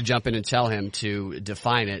Haas has to jump in and tell him to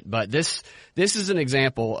define it. But this is an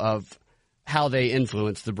example of how they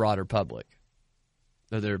influence the broader public.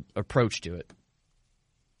 Their approach to it.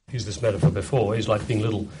 used this metaphor before, is like being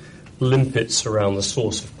little limpets around the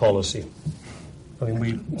source of policy. I mean,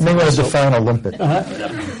 we May want to define a limpet.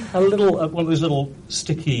 a little one of those little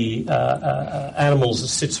sticky animals that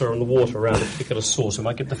sits around the water around a particular source. It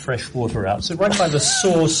might get the fresh water out. So right by the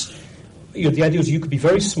source, the idea was you could be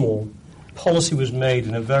very small. Policy was made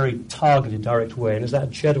in a very targeted, direct way, and as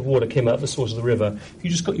that jet of water came out of the source of the river, if you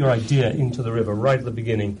just got your idea into the river right at the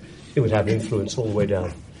beginning, it would have influence all the way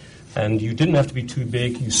down. And you didn't have to be too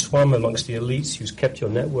big. You swam amongst the elites. You kept your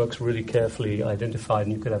networks really carefully identified,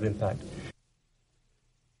 and you could have impact.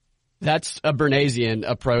 That's a Bernaysian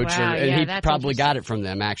approach, Wow, and yeah, he that's probably got it from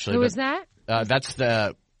them, actually. Who But, was that? That's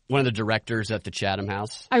one of the directors at the Chatham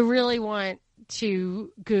House. I really want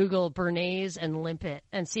to Google Bernays and limpet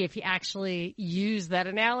and see if he actually used that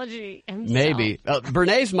analogy himself. Maybe.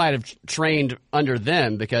 Bernays might have trained under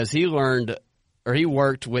them because he learned, or he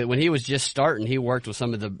worked with, when he was just starting, he worked with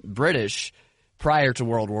some of the British prior to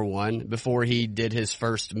World War I, before he did his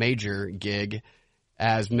first major gig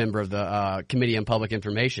as member of the Committee on Public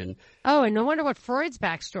Information. Oh, and no wonder what Freud's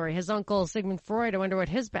backstory, his uncle Sigmund Freud, I wonder what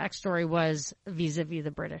his backstory was vis-a-vis the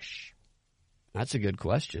British. That's a good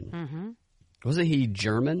question. Mm-hmm. Wasn't he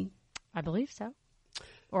German? I believe so.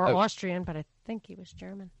 Or Austrian, but I think he was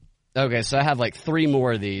German. Okay, so I have like 3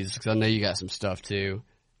 more of these because I know you got some stuff too.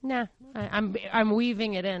 Nah, I'm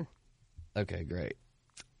weaving it in. Okay, great.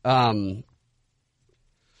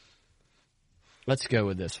 Let's go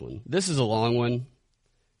with this one. This is a long one,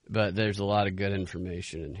 but there's a lot of good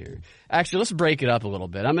information in here. Actually, let's break it up a little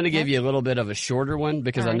bit. I'm going to give you a little bit of a shorter one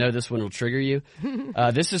because I know this one will trigger you.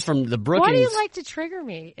 This is from the Brookings. Why do you like to trigger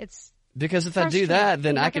me? It's because if I do that,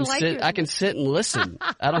 then I can sit. you. I can sit and listen.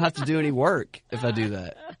 I don't have to do any work if I do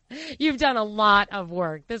that. You've done a lot of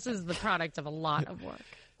work. This is the product of a lot of work.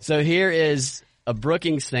 So here is a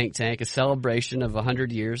Brookings think tank, a celebration of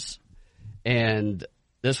 100 years, and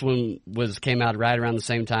this one came out right around the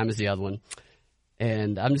same time as the other one.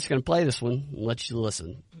 And I'm just going to play this one and let you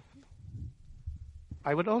listen.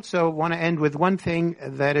 I would also want to end with one thing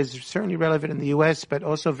that is certainly relevant in the U.S., but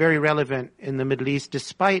also very relevant in the Middle East,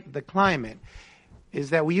 despite the climate, is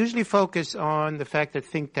that we usually focus on the fact that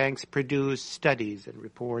think tanks produce studies and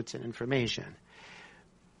reports and information.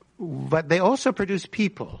 But they also produce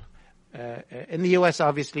people. In the U.S.,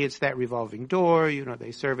 obviously, it's that revolving door. You know,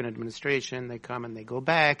 they serve an administration, they come and they go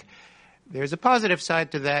back. There's a positive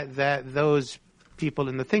side to that those people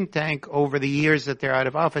in the think tank, over the years that they're out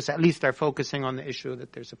of office, at least are focusing on the issue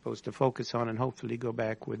that they're supposed to focus on and hopefully go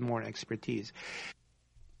back with more expertise.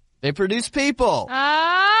 They produce people.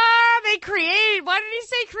 They create. Why did he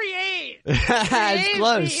say create? It's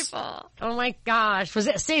close. People. Oh my gosh. Was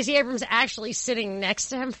it Stacey Abrams actually sitting next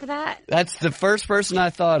to him for that? That's the first person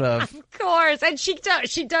I thought of. Of course. And she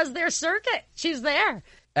does their circuit. She's there.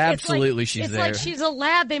 Absolutely, she's there. It's like she's a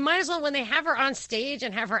lab. They might as well, when they have her on stage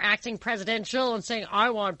and have her acting presidential and saying,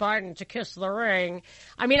 I want Biden to kiss the ring.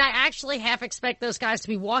 I mean, I actually half expect those guys to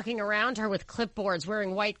be walking around her with clipboards,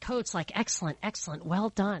 wearing white coats like, excellent, excellent, well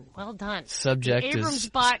done, well done. Subject the Abrams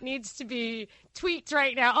bot needs to be tweaked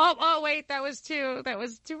right now. Oh, wait, that was too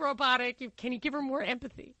robotic. Can you give her more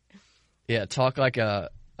empathy? Yeah, talk like a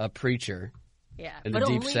preacher. Yeah, in but the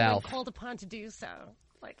Deep only South. when called upon to do so,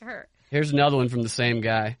 like her. Here's another one from the same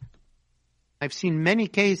guy. I've seen many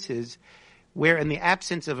cases where, in the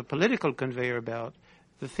absence of a political conveyor belt,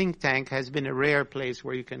 the think tank has been a rare place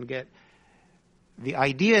where you can get the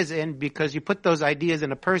ideas in because you put those ideas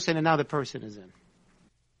in a person and now the person is in.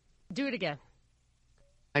 Do it again.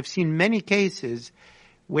 I've seen many cases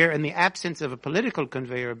where, in the absence of a political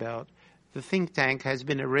conveyor belt, the think tank has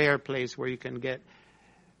been a rare place where you can get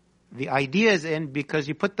the ideas in because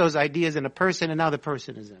you put those ideas in a person and now the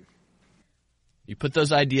person is in. You put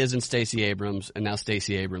those ideas in Stacey Abrams, and now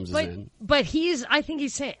Stacey Abrams is in. But I think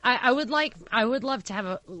he's saying, I would love to have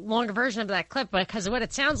a longer version of that clip, because what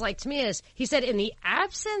it sounds like to me is, he said, in the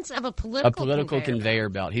absence of a political conveyor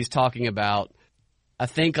belt. He's talking about, I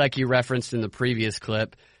think like you referenced in the previous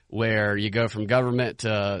clip, where you go from government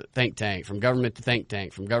to think tank, from government to think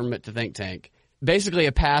tank, from government to think tank. Basically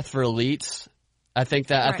a path for elites. I think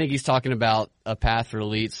he's talking about a path for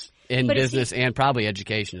elites in business and probably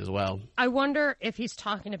education as well. I wonder if he's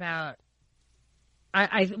talking about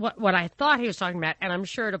what I thought he was talking about, and I'm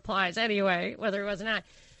sure it applies anyway, whether it was or not,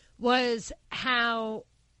 was how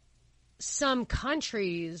some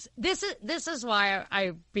countries, this is why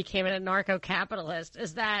I became an anarcho-capitalist,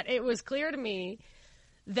 is that it was clear to me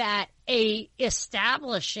that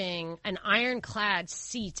establishing an ironclad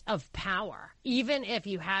seat of power, even if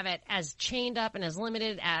you have it as chained up and as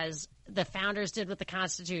limited as the founders did with the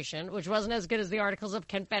Constitution, which wasn't as good as the Articles of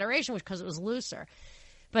Confederation, because it was looser.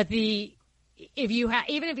 But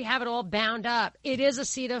even if you have it all bound up, it is a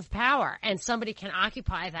seat of power, and somebody can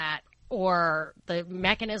occupy that, or the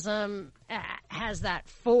mechanism has that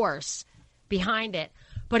force behind it.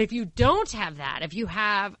 But if you don't have that, if you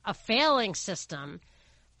have a failing system,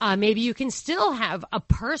 maybe you can still have a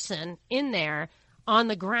person in there on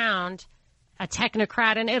the ground, a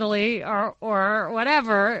technocrat in Italy or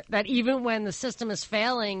whatever, that even when the system is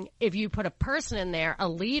failing, if you put a person in there, a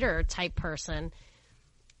leader type person,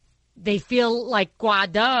 they feel like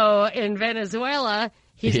Guaido in Venezuela.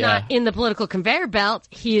 He's not in the political conveyor belt.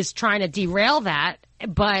 He is trying to derail that,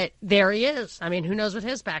 but there he is. I mean, who knows what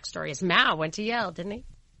his backstory is? Mao went to Yale, didn't he?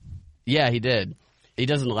 Yeah, he did. He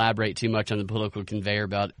doesn't elaborate too much on the political conveyor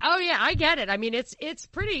belt. Oh, yeah, I get it. I mean, it's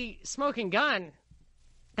pretty smoking gun.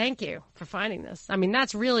 Thank you for finding this. I mean,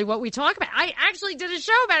 that's really what we talk about. I actually did a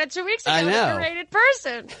show about it 2 weeks ago with a rated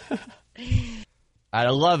person. I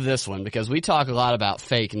love this one because we talk a lot about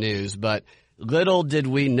fake news, but little did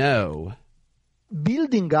we know.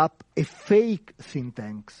 Building up a fake think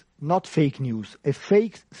tank, not fake news, a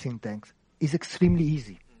fake think tank is extremely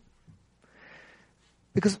easy.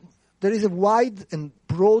 Because there is a wide and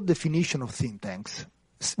broad definition of think tanks.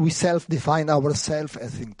 We self-define ourselves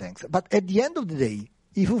as think tanks. But at the end of the day,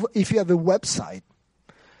 if you have a website,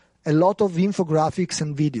 a lot of infographics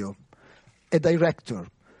and video, a director,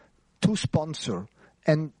 2 sponsors,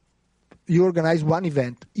 and you organize one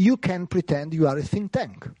event, you can pretend you are a think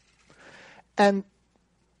tank. And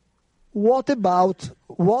what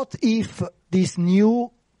if this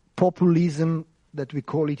new populism that we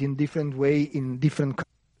call it in different way in different countries?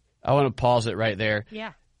 I want to pause it right there.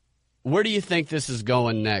 Yeah. Where do you think this is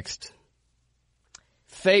going next?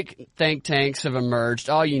 Fake think tanks have emerged.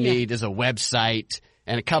 All you need is a website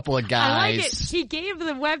and a couple of guys. I like it. He gave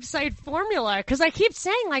the website formula, because I keep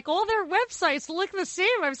saying, like, all their websites look the same.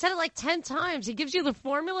 I've said it like 10 times. He gives you the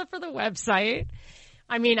formula for the website.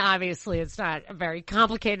 I mean, obviously, it's not a very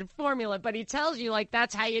complicated formula, but he tells you, like,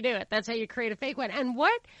 that's how you do it. That's how you create a fake one. And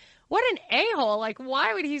what an a-hole. Like,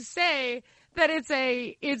 why would he say that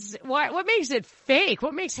what makes it fake?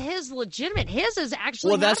 What makes his legitimate? His is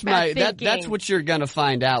actually that's that's what you're going to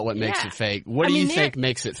find out. What makes it fake? What do you think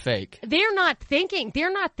makes it fake? They're not thinking.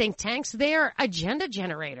 They're not think tanks. They're agenda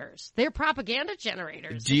generators. They're propaganda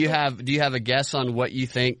generators. Do you have a guess on what you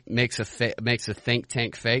think makes a think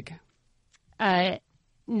tank fake?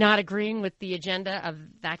 Not agreeing with the agenda of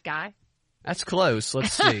that guy. That's close.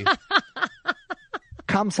 Let's see.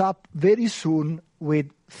 Comes up very soon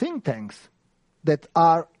with think tanks that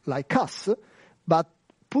are like us, but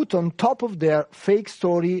put on top of their fake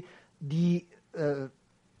story the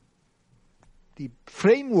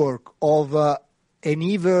framework of an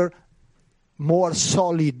even more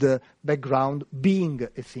solid background being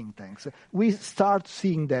a think tank. We start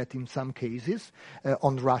seeing that in some cases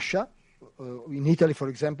on Russia. In Italy, for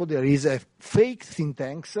example, there is a fake think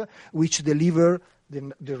tank which deliver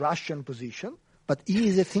the Russian position, but he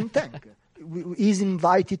is a think tank. He's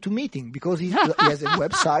invited to meeting because he has a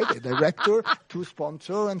website, a director, 2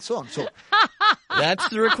 sponsors, and so on. So that's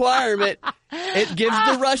the requirement. It gives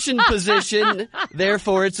the Russian position,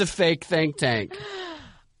 therefore it's a fake think tank.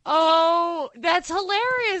 Oh, that's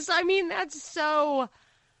hilarious. I mean,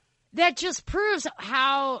 that just proves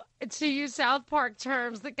how, to use South Park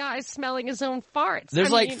terms, the guy's smelling his own farts.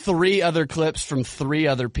 There's 3 other clips from 3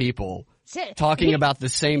 other people talking about the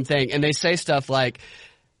same thing, and they say stuff like,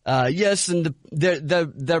 yes, and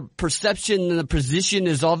the perception and the position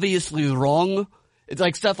is obviously wrong. It's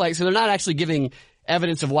like stuff like, so they're not actually giving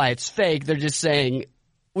evidence of why it's fake. They're just saying,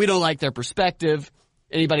 we don't like their perspective.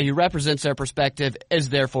 Anybody who represents their perspective is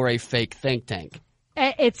therefore a fake think tank.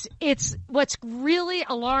 It's what's really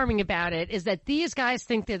alarming about it is that these guys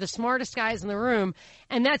think they're the smartest guys in the room,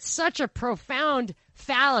 and that's such a profound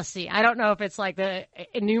fallacy. I don't know if it's like the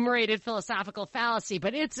enumerated philosophical fallacy,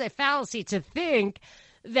 but it's a fallacy to think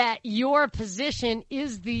that your position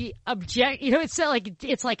is the object. You know,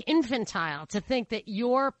 it's like infantile to think that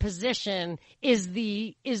your position is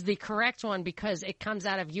the correct one because it comes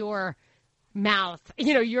out of your mouth,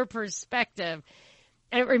 your perspective.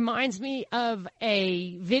 And it reminds me of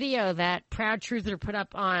a video that Proud Truther put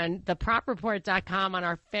up on thepropreport.com on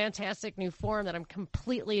our fantastic new forum that I'm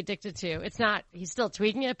completely addicted to. It's not, he's still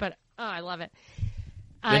tweaking it, but I love it.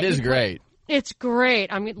 It is great. It's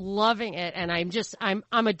great. I'm loving it. And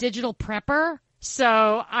I'm a digital prepper. So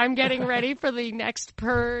I'm getting ready for the next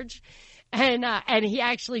purge. And he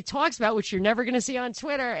actually talks about, which you're never going to see on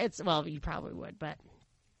Twitter. Well, you probably would, but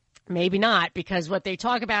maybe not, because what they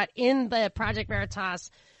talk about in the Project Veritas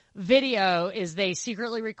video is they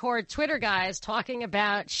secretly record Twitter guys talking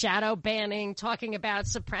about shadow banning, talking about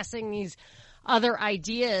suppressing these other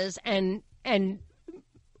ideas, and making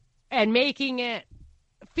it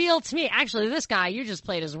feel to me, actually, this guy you just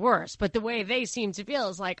played is worse, but the way they seem to feel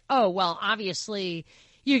is like, oh, well, obviously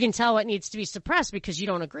you can tell what needs to be suppressed because you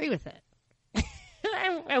don't agree with it.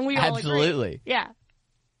 and we all Absolutely. Agree. Yeah.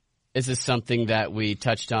 This is something that we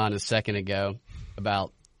touched on a second ago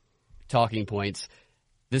about talking points.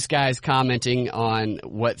 This guy's commenting on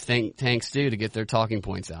what think tanks do to get their talking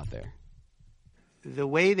points out there. The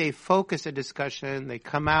way they focus a discussion, they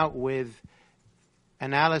come out with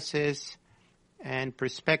analysis and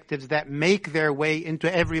perspectives that make their way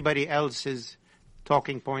into everybody else's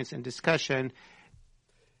talking points and discussion.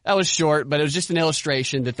 That was short, but it was just an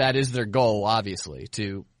illustration that is their goal, obviously,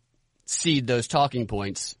 to seed those talking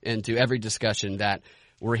points into every discussion that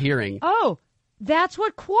we're hearing. Oh, that's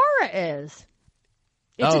what Quora is.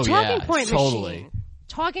 It's a talking point totally. machine.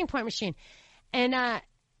 Talking point machine. And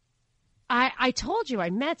I told you I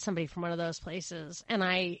met somebody from one of those places, and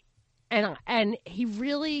he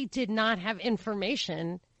really did not have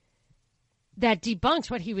information that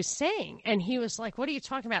debunked what he was saying. And he was like, what are you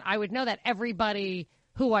talking about? I would know that everybody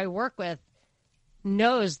who I work with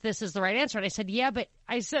knows this is the right answer. And I said, yeah, but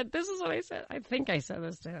I said, this is what I said. I think I said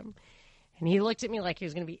this to him. And he looked at me like he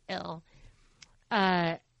was going to be ill.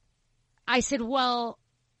 I said, well,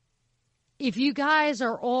 if you guys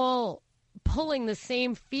are all pulling the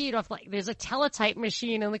same feed off, like there's a teletype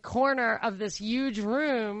machine in the corner of this huge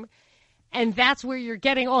room, and that's where you're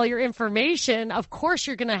getting all your information, of course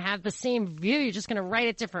you're going to have the same view. You're just going to write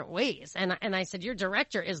it different ways. And I said, your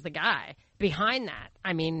director is the guy behind that.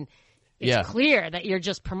 I mean, it's clear that you're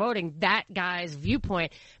just promoting that guy's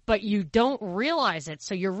viewpoint, but you don't realize it.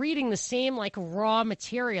 So you're reading the same like raw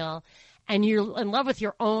material, and you're in love with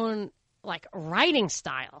your own like writing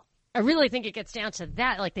style. I really think it gets down to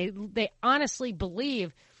that. Like they honestly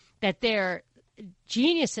believe that they're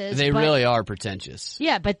geniuses. They really are pretentious.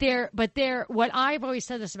 Yeah, but they're what I've always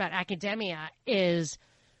said this about academia is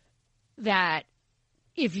that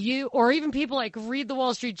if you, or even people like read the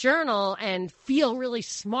Wall Street Journal and feel really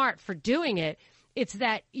smart for doing it, it's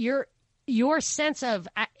that your sense of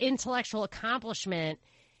intellectual accomplishment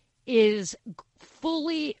is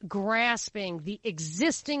fully grasping the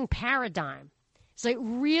existing paradigm. It's like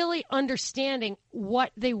really understanding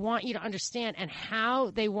what they want you to understand and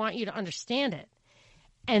how they want you to understand it.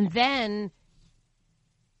 And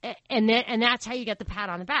that's how you get the pat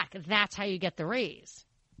on the back. That's how you get the raise.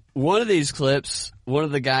 One of these clips, one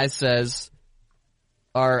of the guys says,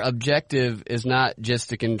 our objective is not just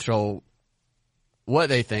to control what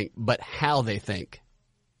they think, but how they think.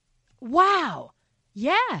 Wow.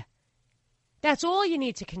 Yeah. That's all you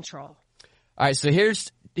need to control. All right, so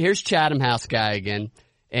here's Chatham House guy again,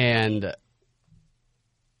 and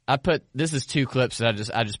this is two clips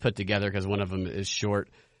that I just put together because one of them is short,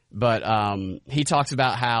 but he talks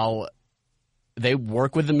about how they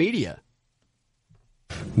work with the media.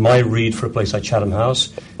 My read for a place like Chatham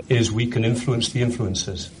House is we can influence the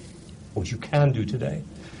influencers. What you can do today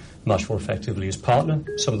much more effectively is partner.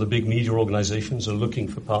 Some of the big media organizations are looking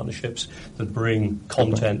for partnerships that bring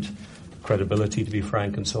content, credibility, to be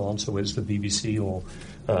frank, and so on. So it's the BBC or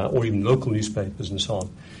even local newspapers and so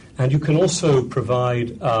on. And you can also provide,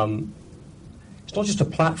 it's not just a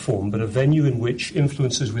platform, but a venue in which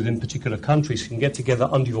influencers within particular countries can get together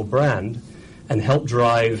under your brand and help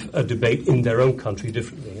drive a debate in their own country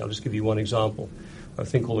differently. I'll just give you one example. I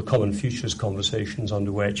think all the Common Futures conversations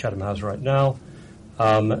underway at Chatham House right now.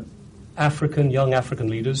 Young African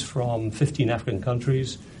leaders from 15 African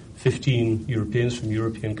countries, 15 Europeans from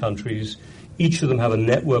European countries. Each of them have a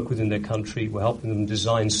network within their country. We're helping them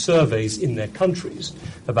design surveys in their countries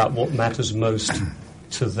about what matters most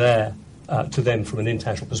to them from an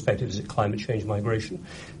international perspective. Is it climate change, migration?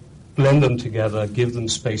 Blend them together, give them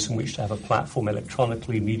space in which to have a platform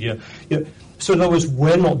electronically, media. So in other words,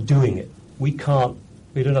 we're not doing it. We don't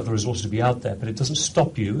have the resources to be out there, but it doesn't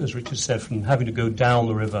stop you, as Richard said, from having to go down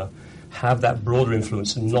the river, have that broader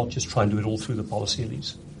influence, and not just try and do it all through the policy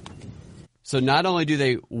elites. So not only do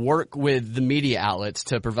they work with the media outlets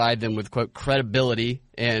to provide them with, quote, credibility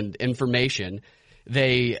and information,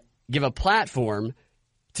 they give a platform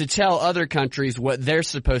to tell other countries what they're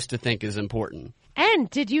supposed to think is important. And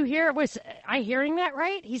did you hear, was I hearing that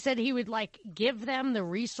right? He said he would like give them the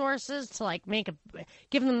resources to like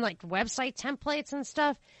give them like website templates and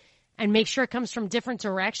stuff and make sure it comes from different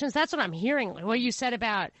directions. That's what I'm hearing. Like what you said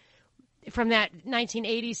about from that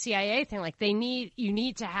 1980 CIA thing, like you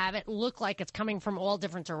need to have it look like it's coming from all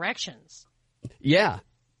different directions. Yeah.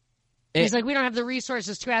 He's like, we don't have the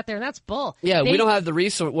resources to out there, and that's bull. Yeah, we don't have the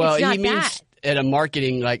resource. Well, he means at a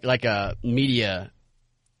marketing, like a media,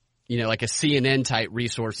 like a CNN type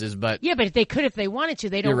resources, but yeah, but they could if they wanted to.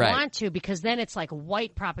 They don't You're right. want to because then it's like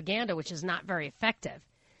white propaganda, which is not very effective.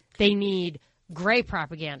 They need gray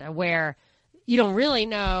propaganda where you don't really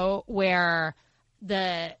know where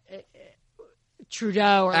the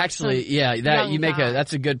Trudeau or actually, yeah, that you make guy.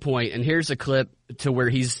 that's a good point. And here's a clip to where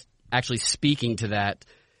he's actually speaking to that.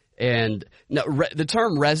 And no, the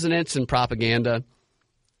term resonance and propaganda,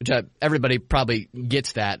 which everybody probably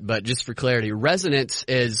gets that, but just for clarity, resonance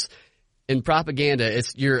is in propaganda.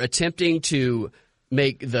 It's you're attempting to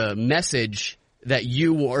make the message that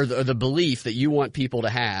you or the belief that you want people to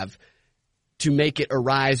have to make it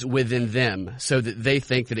arise within them so that they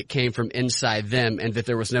think that it came from inside them and that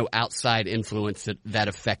there was no outside influence that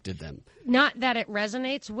affected them. Not that it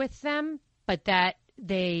resonates with them, but that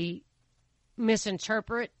they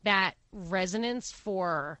misinterpret that resonance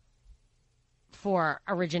for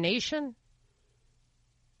origination.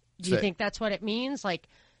 Do you think that's what it means? Like,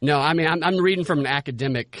 no, I mean, I'm reading from an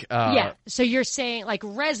academic. Yeah. So you're saying like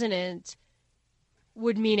resonant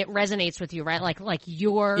would mean it resonates with you, right? Like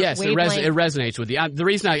your wavelength. It resonates with you. The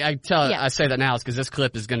reason I say that now is because this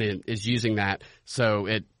clip is using that, so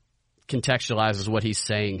it contextualizes what he's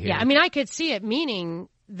saying here. Yeah, I mean, I could see it meaning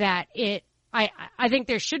that it. I think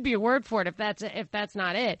there should be a word for it if that's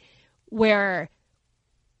not it. Where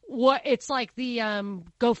what it's like the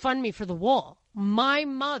GoFundMe for the wall. My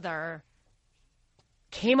mother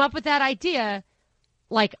came up with that idea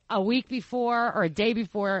like a week before or a day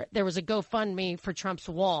before there was a GoFundMe for Trump's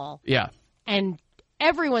wall. Yeah. And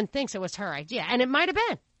everyone thinks it was her idea. And it might have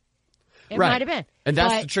been. It right. might have been. And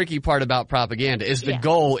that's the tricky part about propaganda is the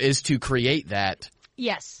goal is to create that.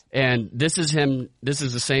 Yes. And this is him. This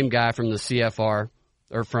is the same guy from the CFR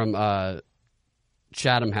or from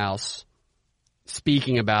Chatham House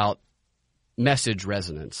speaking about message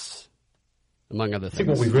resonance, among other things. I think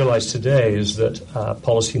what we've realized today is that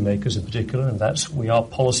policymakers in particular, and we are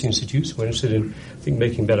policy institutes, we're interested in, I think,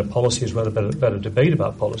 making better policy as well as better debate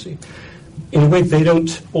about policy. In a way, they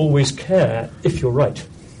don't always care if you're right.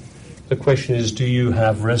 The question is, do you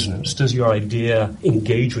have resonance? Does your idea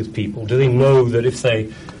engage with people? Do they know that if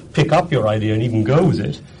they pick up your idea and even go with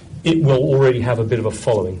it, it will already have a bit of a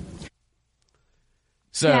following?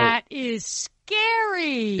 So that is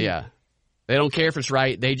scary. Yeah. They don't care if it's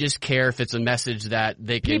right. They just care if it's a message that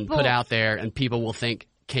they can put out there and people will think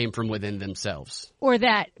came from within themselves. Or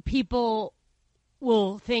that people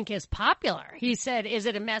will think is popular. He said, is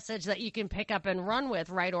it a message that you can pick up and run with,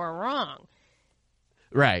 right or wrong?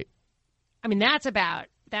 Right. I mean, that's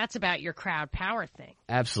about your crowd power thing.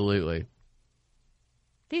 Absolutely.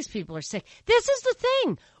 These people are sick. This is the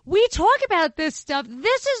thing. We talk about this stuff.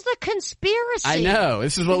 This is the conspiracy. I know.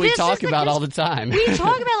 This is what we talk about all the time. We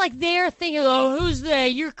talk about like they're thinking, oh, who's they?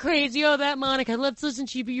 You're crazy. Oh, that Monica. Let's listen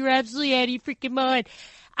to you, but you're absolutely out of your freaking mind.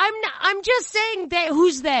 I'm just saying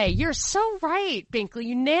who's they? You're so right, Binkley.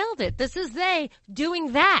 You nailed it. This is they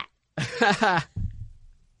doing that.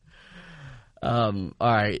 All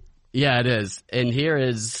right. Yeah, it is. And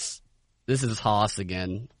this is Haas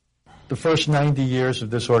again. The first 90 years of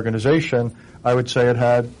this organization, I would say it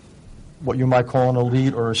had what you might call an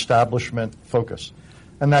elite or establishment focus.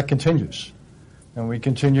 And that continues. And we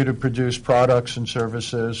continue to produce products and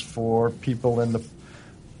services for people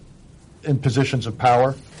in positions of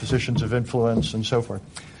power, positions of influence, and so forth.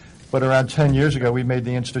 But around 10 years ago, we made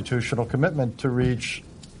the institutional commitment to reach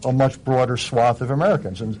a much broader swath of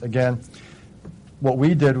Americans. And again, what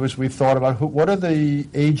we did was we thought about what are the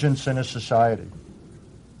agents in a society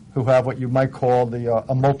who have what you might call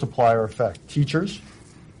a multiplier effect. Teachers,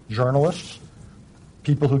 journalists,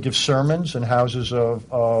 people who give sermons in houses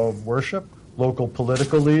of worship, local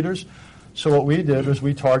political leaders. So what we did was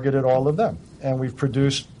we targeted all of them. And we've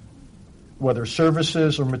produced, whether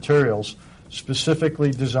services or materials,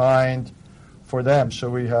 specifically designed for them. So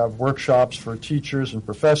we have workshops for teachers and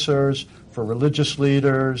professors, for religious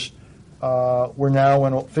leaders. We're now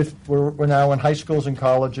in high schools and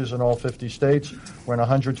colleges in all 50 states. We're in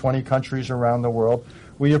 120 countries around the world.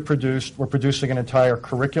 We're producing an entire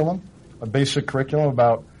curriculum, a basic curriculum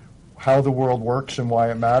about how the world works and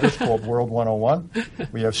why it matters, called World 101.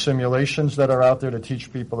 We have simulations that are out there to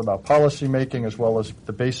teach people about policy making as well as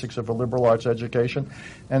the basics of a liberal arts education.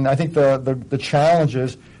 And I think the challenge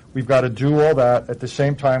is we've got to do all that at the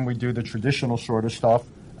same time we do the traditional sort of stuff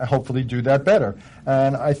and hopefully do that better.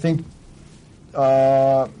 And I think it's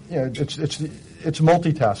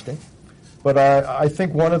multitasking, but I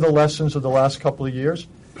think one of the lessons of the last couple of years,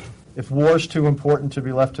 if war is too important to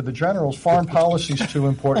be left to the generals, foreign policy is too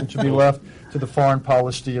important to be left to the foreign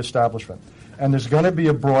policy establishment. And there's going to be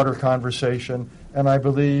a broader conversation, and I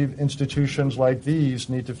believe institutions like these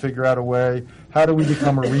need to figure out a way, how do we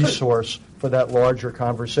become a resource for that larger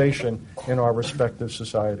conversation in our respective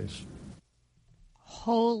societies?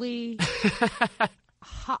 Holy...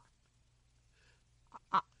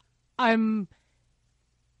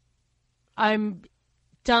 I'm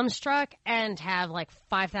dumbstruck and have like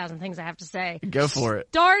 5,000 things I have to say. Go for it.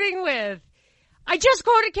 Starting with, I just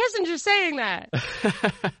quoted Kissinger saying that.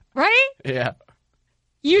 Right? Yeah.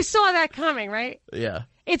 You saw that coming, right? Yeah.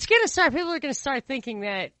 It's going to start, people are going to start thinking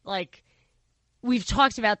that, like, we've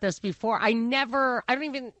talked about this before. I don't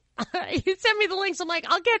even, he sent me the links. I'm like,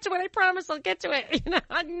 I'll get to it. I promise I'll get to it. You know,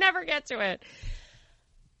 I'll never get to it.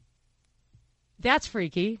 That's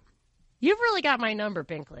freaky. You've really got my number,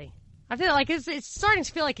 Binkley. I feel like it's starting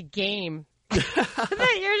to feel like a game.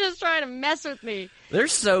 That you're just trying to mess with me.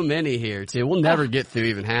 There's so many here too. We'll never get through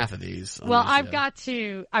even half of these. Well, I've got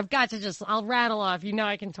to just, I'll rattle off. You know,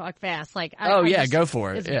 I can talk fast. Like, go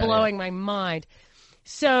for it. It's blowing my mind.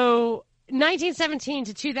 So 1917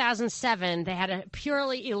 to 2007, they had a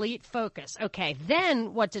purely elite focus. Okay.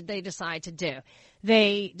 Then what did they decide to do?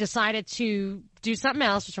 They decided to do something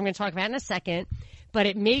else, which I'm going to talk about in a second. But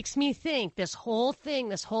it makes me think this whole thing,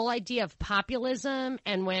 this whole idea of populism,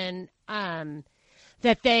 and when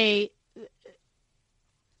that they,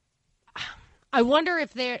 I wonder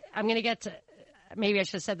if they're, I'm going to get to, maybe I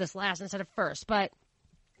should have said this last instead of first, but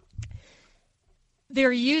they're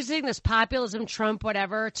using this populism, Trump,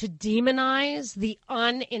 whatever, to demonize the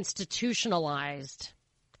uninstitutionalized.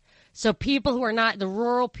 So people who are not the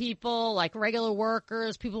rural people, like regular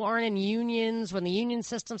workers, people who aren't in unions, when the union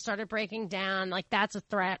system started breaking down, like that's a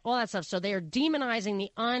threat, all that stuff. So they are demonizing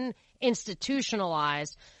the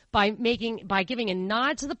uninstitutionalized by giving a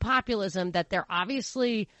nod to the populism that they're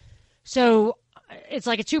obviously, so it's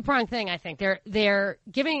like a two-pronged thing, I think. They're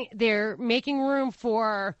making room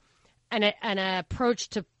for an approach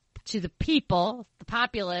to the people, the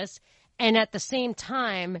populace, and at the same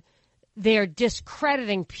time, they're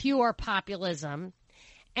discrediting pure populism,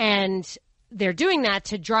 and they're doing that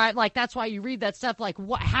to drive, like, that's why you read that stuff, like,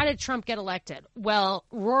 how did Trump get elected? Well,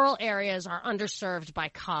 rural areas are underserved by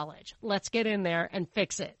college. Let's get in there and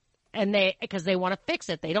fix it. And because they want to fix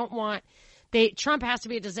it. They don't want, Trump has to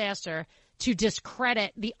be a disaster to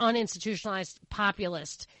discredit the uninstitutionalized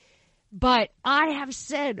populist. But I have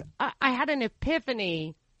said, I had an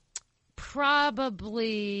epiphany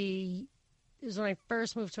probably, it was when I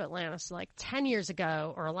first moved to Atlanta, so like 10 years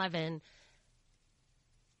ago or 11,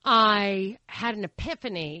 I had an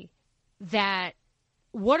epiphany that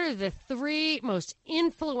what are the three most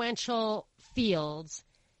influential fields?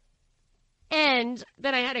 And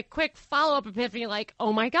then I had a quick follow-up epiphany like,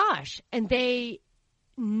 oh my gosh. And there's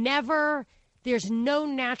no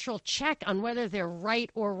natural check on whether they're right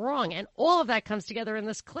or wrong. And all of that comes together in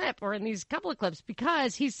this clip or in these couple of clips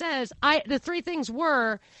because he says, the three things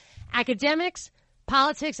were academics,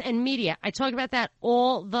 politics, and media. I talk about that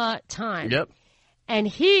all the time. Yep. And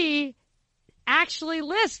he actually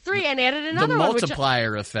lists three and added another one. The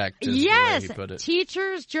multiplier effect is yes, the way he put it.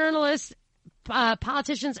 Teachers, journalists,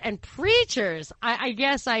 politicians, and preachers. I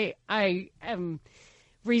guess I am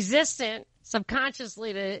resistant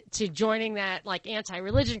subconsciously to joining that like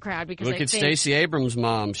anti-religion crowd because look I at think, Stacey Abrams'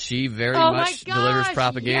 mom. She very much delivers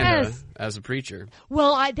propaganda yes. as a preacher.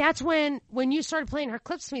 Well, that's when you started playing her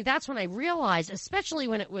clips to me. That's when I realized, especially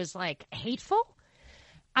when it was like hateful,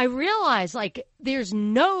 I realized like there's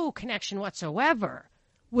no connection whatsoever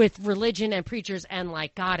with religion and preachers and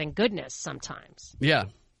like God and goodness sometimes. Yeah.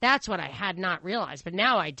 That's what I had not realized, but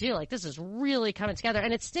now I do. Like this is really coming together,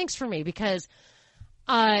 and it stinks for me because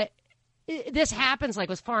this happens like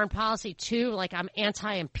with foreign policy too. Like I'm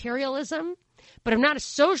anti-imperialism, but I'm not a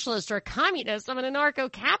socialist or a communist. I'm an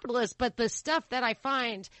anarcho-capitalist. But the stuff that I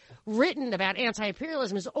find written about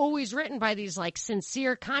anti-imperialism is always written by these like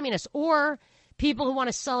sincere communists or people who want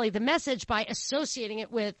to sully the message by associating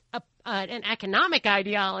it with an economic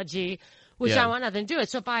ideology, which I want nothing to do with.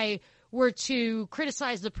 So if I were to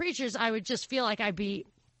criticize the preachers, I would just feel like I'd be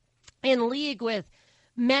in league with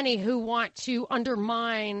many who want to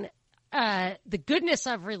undermine the goodness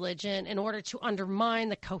of religion in order to undermine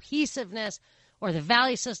the cohesiveness or the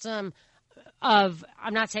value system of,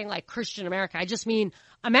 I'm not saying like Christian America, I just mean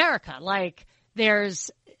America. Like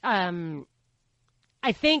there's,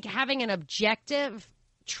 I think having an objective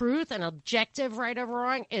truth, an objective right or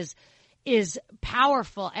wrong is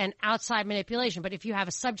powerful and outside manipulation. But if you have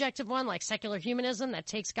a subjective one like secular humanism that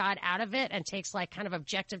takes God out of it and takes like kind of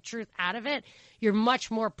objective truth out of it, you're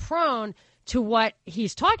much more prone to what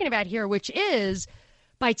he's talking about here, which is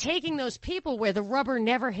by taking those people where the rubber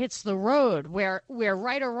never hits the road, where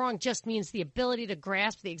right or wrong just means the ability to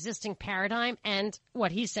grasp the existing paradigm, and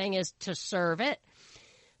what he's saying is to serve it,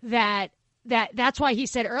 that's why he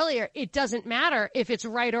said earlier, it doesn't matter if it's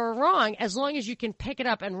right or wrong, as long as you can pick it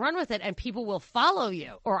up and run with it, and people will follow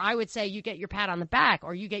you. Or I would say you get your pat on the back,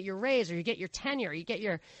 or you get your raise, or you get your tenure, you get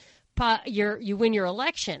you win your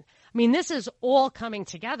election. I mean, this is all coming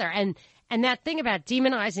together. And that thing about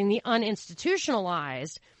demonizing the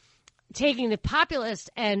uninstitutionalized, taking the populist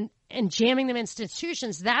and jamming them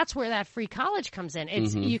institutions, that's where that free college comes in.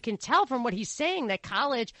 It's You can tell from what he's saying that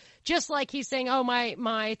college, just like he's saying, oh,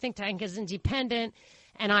 my think tank is independent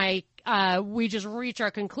and we just reach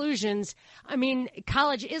our conclusions. I mean,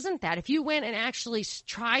 college isn't that. If you went and actually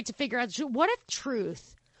tried to figure out, what if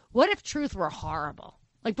truth were horrible?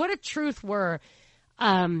 Like, what if truth were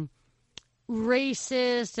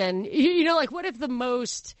racist and, like, what if the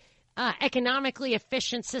most economically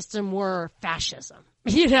efficient system were fascism?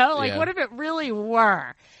 What if it really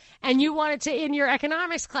were? And you wanted to, in your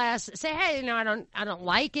economics class, say, hey, I don't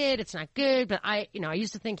like it. It's not good. But I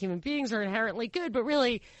used to think human beings are inherently good, but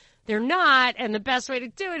really they're not. And the best way to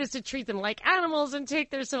do it is to treat them like animals and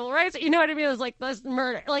take their civil rights. You know what I mean? It was like, let's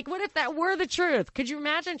murder. Like, what if that were the truth? Could you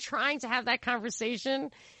imagine trying to have that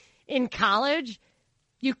conversation in college?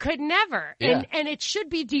 You could never. Yeah. And it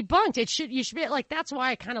should be debunked. You should be like, that's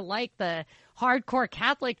why I kind of like the hardcore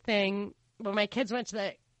Catholic thing. When my kids went to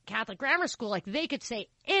the Catholic grammar school, like, they could say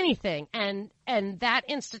anything. And that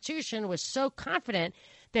institution was so confident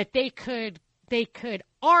that they could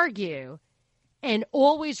argue and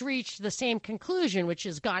always reach the same conclusion, which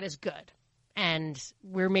is God is good. And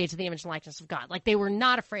we're made to the image and likeness of God. Like, they were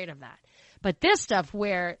not afraid of that. But this stuff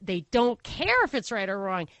where they don't care if it's right or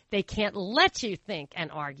wrong, they can't let you think and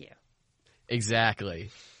argue. Exactly.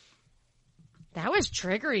 That was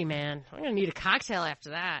triggery, man. I'm going to need a cocktail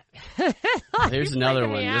after that. Here's another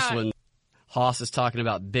one. This one, Haas is talking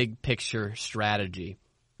about big picture strategy.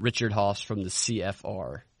 Richard Haas from the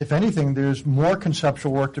CFR. If anything, there's more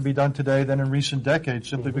conceptual work to be done today than in recent decades,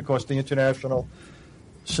 simply because the international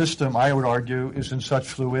system, I would argue, is in such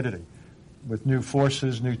fluidity. With new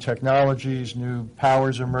forces, new technologies, new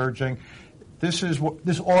powers emerging. This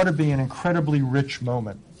ought to be an incredibly rich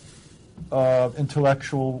moment of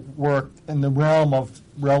intellectual work in the realm of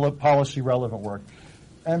policy relevant work.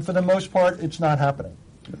 And for the most part, it's not happening.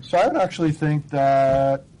 So I would actually think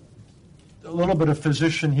that a little bit of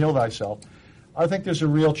physician heal thyself. I think there's a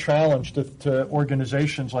real challenge to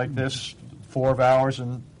organizations like this, 4 of ours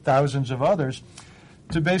and thousands of others,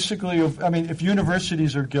 to basically, if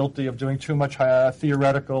universities are guilty of doing too much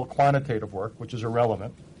theoretical, quantitative work, which is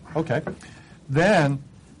irrelevant, okay, then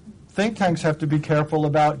think tanks have to be careful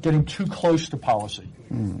about getting too close to policy,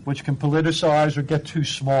 which can politicize or get too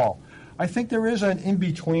small. I think there is an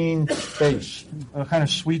in-between space, a kind of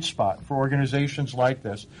sweet spot for organizations like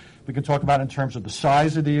this. We can talk about in terms of the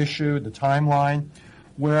size of the issue, the timeline,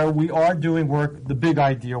 where we are doing work, the big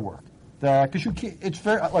idea work. Because it's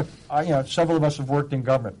very, look, several of us have worked in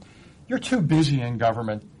government. You're too busy in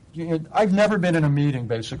government. I've never been in a meeting,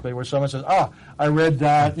 basically, where someone says, I read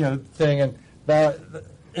that, thing, and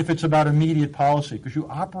if it's about immediate policy, because you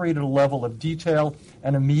operate at a level of detail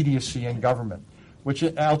and immediacy in government, which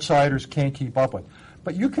outsiders can't keep up with.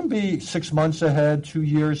 But you can be 6 months ahead, 2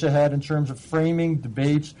 years ahead in terms of framing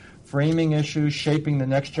debates, framing issues, shaping the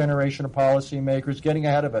next generation of policymakers, getting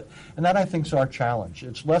ahead of it. And that, I think, is our challenge.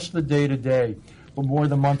 It's less the day-to-day, but more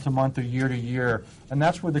the month-to-month or year-to-year. And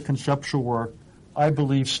that's where the conceptual work, I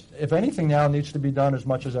believe, if anything now, needs to be done as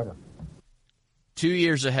much as ever. 2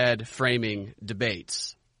 years ahead framing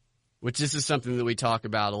debates, which this is something that we talk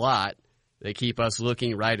about a lot. They keep us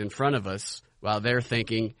looking right in front of us while they're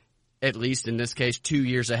thinking, at least in this case, 2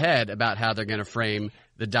 years ahead about how they're going to frame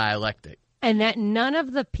the dialectic. And that none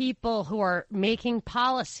of the people who are making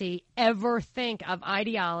policy ever think of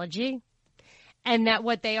ideology, and that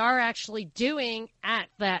what they are actually doing at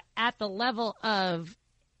the level of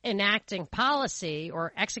enacting policy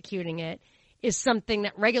or executing it is something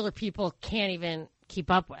that regular people can't even keep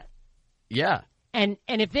up with. Yeah. And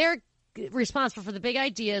if they're responsible for the big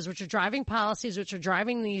ideas, which are driving policies, which are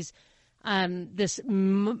driving these this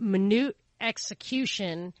minute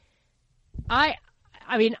execution,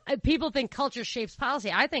 I mean, people think culture shapes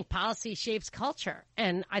policy. I think policy shapes culture,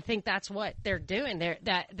 and I think that's what they're doing.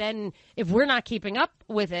 Then if we're not keeping up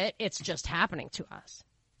with it, it's just happening to us.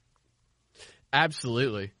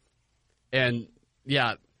 Absolutely. And,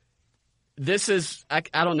 yeah, this is – I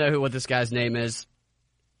don't know what this guy's name is.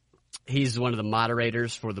 He's one of the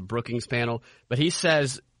moderators for the Brookings panel, but he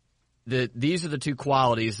says that these are the two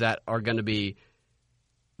qualities that are going to be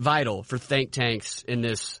vital for think tanks in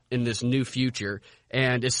this new future,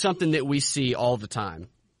 and it's something that we see all the time.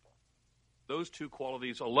 Those two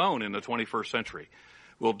qualities alone in the 21st century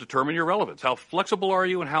will determine your relevance. How flexible are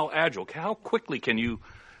you and how agile? How quickly can you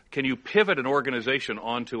pivot an organization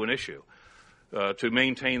onto an issue to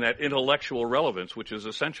maintain that intellectual relevance, which is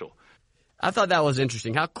essential? I thought that was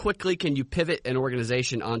interesting. How quickly can you pivot an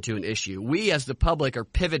organization onto an issue? We as the public are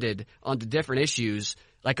pivoted onto different issues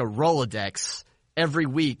like a Rolodex every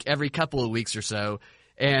week, every couple of weeks or so.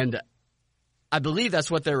 And I believe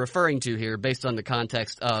that's what they're referring to here based on the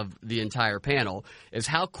context of the entire panel, is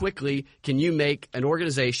how quickly can you make an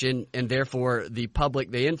organization and therefore the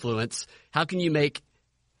public they influence, how can you make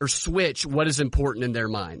or switch what is important in their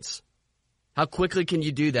minds? How quickly can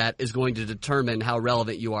you do that is going to determine how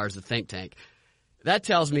relevant you are as a think tank. That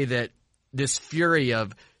tells me that this fury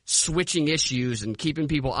of switching issues and keeping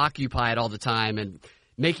people occupied all the time and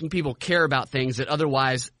making people care about things that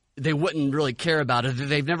otherwise they wouldn't really care about or that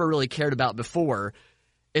they've never really cared about before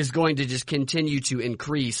is going to just continue to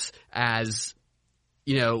increase as,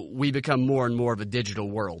 we become more and more of a digital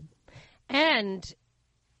world. And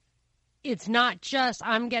it's not just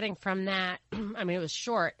I'm getting from that. I mean, it was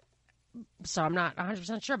short, so I'm not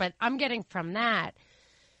 100% sure, but I'm getting from that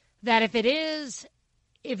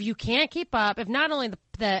if you can't keep up, if not only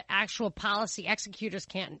the actual policy executors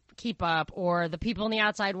can't keep up, or the people in the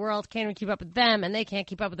outside world can't even keep up with them, and they can't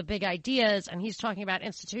keep up with the big ideas, and he's talking about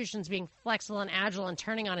institutions being flexible and agile and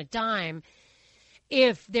turning on a dime,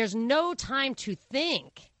 if there's no time to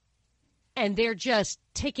think and they're just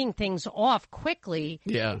ticking things off quickly,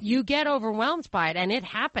 you get overwhelmed by it, and it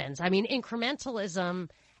happens. I mean,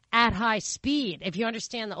 incrementalism at high speed, if you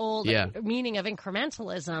understand the old meaning of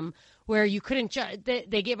incrementalism, where you couldn't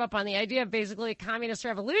they gave up on the idea of basically a communist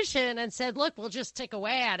revolution and said, look, we'll just chip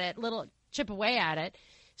away at it,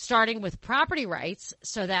 starting with property rights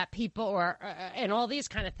so that people and all these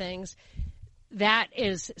kind of things. That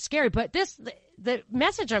is scary. But the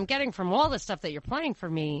message I'm getting from all the stuff that you're playing for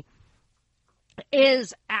me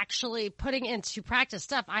is actually putting into practice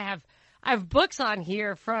stuff. I have books on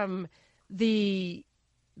here from the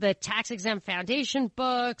Tax Exempt Foundation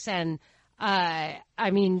books and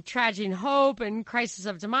Tragedy and Hope and Crisis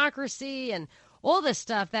of Democracy and all this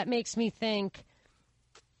stuff that makes me think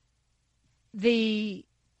these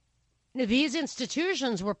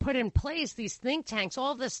institutions were put in place, these think tanks,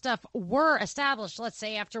 all this stuff were established, let's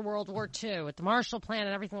say after World War II with the Marshall Plan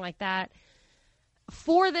and everything like that.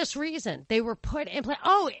 For this reason, they were put in place.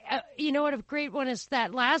 You know what a great one is?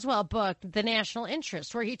 That Laswell book, The National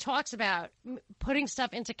Interest, where he talks about putting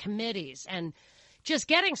stuff into committees and just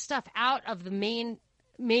getting stuff out of the main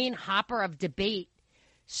hopper of debate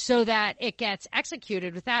so that it gets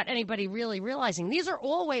executed without anybody really realizing. These are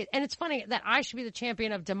all ways, and it's funny that I should be the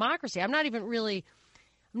champion of democracy. I'm not even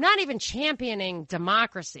championing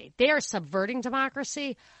democracy. They are subverting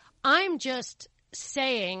democracy. I'm just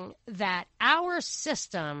saying that our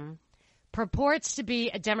system purports to be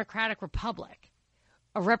a democratic republic,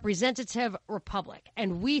 a representative republic,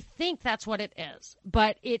 and we think that's what it is,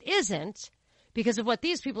 but it isn't because of what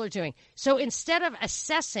these people are doing. So instead of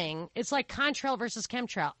assessing, it's like contrail versus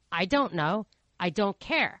chemtrail. I don't know. I don't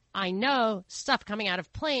care. I know stuff coming out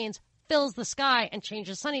of planes fills the sky and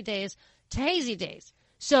changes sunny days to hazy days.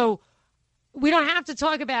 So we don't have to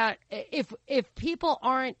talk about if people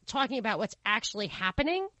aren't talking about what's actually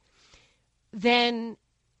happening, then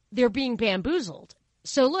they're being bamboozled.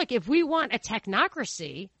 So look, if we want a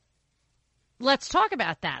technocracy, let's talk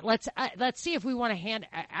about that. Let's see if we want to hand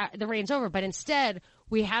the reins over. But instead,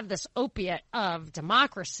 we have this opiate of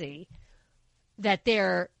democracy that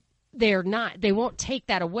they're not. They won't take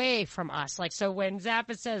that away from us. Like, so when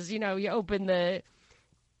Zappa says, you open the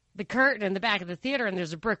curtain in the back of the theater and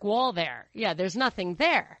there's a brick wall there. Yeah, there's nothing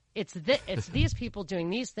there. It's these people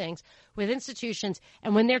doing these things with institutions.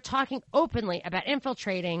 And when they're talking openly about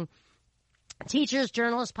infiltrating teachers,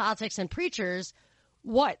 journalists, politics, and preachers,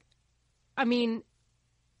 I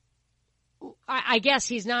guess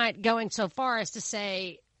he's not going so far as to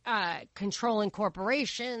say controlling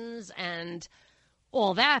corporations and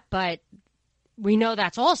all that, but we know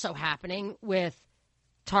that's also happening with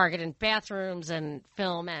Target and bathrooms and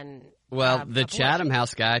film and the Chatham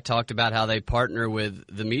House guy talked about how they partner with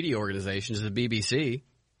the media organizations, the BBC.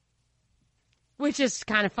 Which is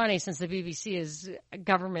kind of funny since the BBC is a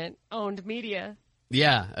government-owned media.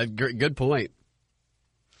 Yeah, a good point.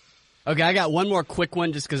 Okay, I got one more quick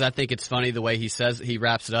one just because I think it's funny the way he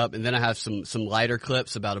wraps it up, and then I have some lighter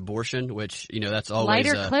clips about abortion, which, that's always...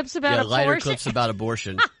 Lighter clips about abortion? Lighter clips about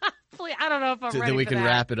abortion. I don't know if I'm ready then we for can that.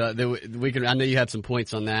 wrap it up. I know you had some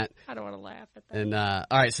points on that. I don't want to laugh at that. And all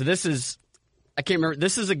right, so this is I can't remember.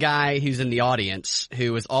 This is a guy who's in the audience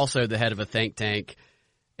who is also the head of a think tank,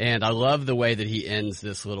 and I love the way that he ends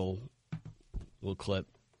this little clip.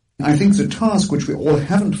 I think the task which we all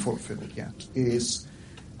haven't fulfilled yet is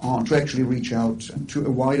to actually reach out to a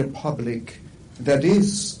wider public that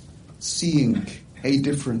is seeing a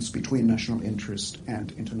difference between national interest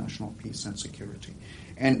and international peace and security.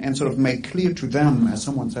 And sort of make clear to them, as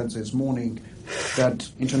someone said this morning, that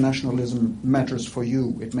internationalism matters for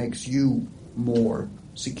you. It makes you more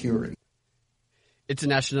secure.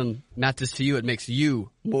 International matters to you. It makes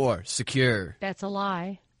you more secure. That's a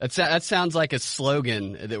lie. That sounds like a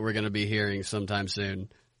slogan that we're going to be hearing sometime soon.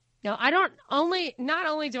 No, I don't. Not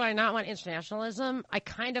only do I not want internationalism, I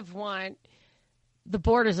kind of want the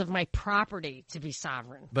borders of my property to be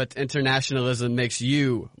sovereign. But internationalism makes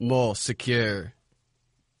you more secure.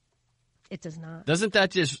 It does not. Doesn't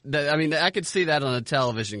that I could see that on a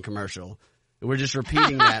television commercial. We're just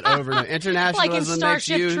repeating that over and over. Internationalism like in makes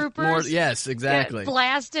Starship you Troopers? more. Yes, exactly.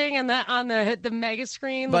 Blasting on the mega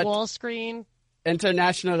screen, the wall screen.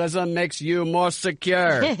 Internationalism makes you more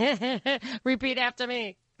secure. Repeat after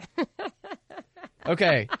me.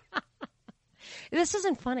 Okay. This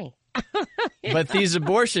isn't funny. But these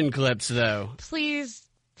abortion clips, though. Please,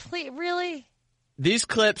 really? These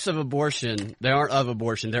clips of abortion, they aren't of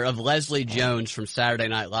abortion. They're of Leslie Jones from Saturday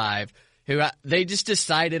Night Live, who they just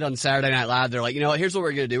decided on Saturday Night Live. They're like, you know what, here's what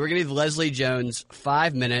we're going to do. We're going to give Leslie Jones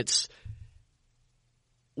 5 minutes.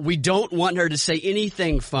 We don't want her to say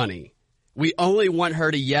anything funny. We only want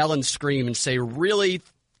her to yell and scream and say really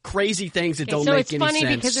crazy things that don't make any sense. So it's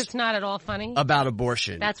funny because it's not at all funny? About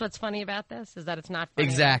abortion. That's what's funny about this, is that it's not funny.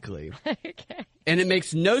 Exactly. Okay. And it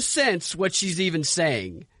makes no sense what she's even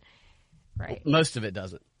saying. Right. Most of it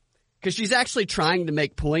doesn't. Because she's actually trying to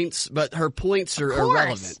make points, but her points are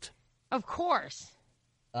irrelevant. Of course.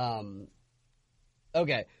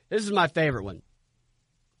 Okay, this is my favorite one.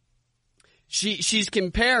 She's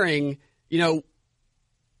comparing,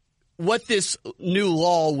 what this new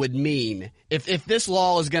law would mean. If this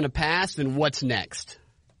law is going to pass, then what's next?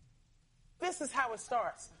 This is how it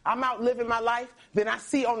starts. I'm out living my life, then I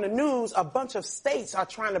see on the news a bunch of states are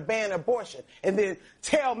trying to ban abortion and then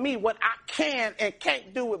tell me what I can and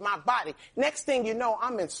can't do with my body. Next thing you know,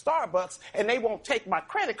 I'm in Starbucks and they won't take my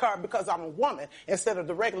credit card because I'm a woman instead of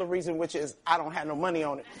the regular reason, which is I don't have no money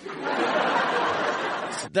on it.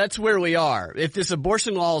 That's where we are. If this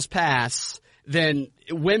abortion law is passed, then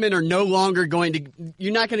women are no longer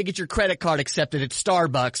you're not going to get your credit card accepted at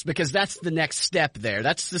Starbucks because that's the next step there.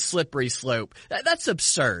 That's the slippery slope. That's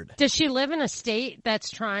absurd. Does she live in a state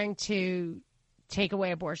that's trying to take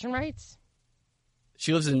away abortion rights?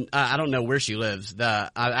 She lives in, I don't know where she lives.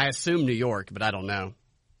 I assume New York, but I don't know.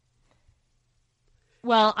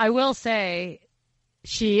 Well, I will say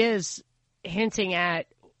she is hinting at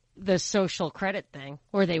the social credit thing,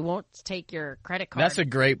 or they won't take your credit card. That's a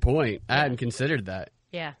great point. I hadn't considered that.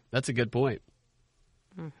 Yeah. That's a good point.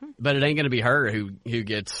 Mm-hmm. But it ain't going to be her who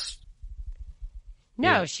gets...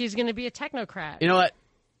 No, she's going to be a technocrat. You know what?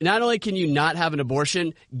 Not only can you not have an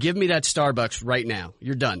abortion, give me that Starbucks right now.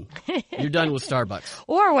 You're done. You're done with Starbucks.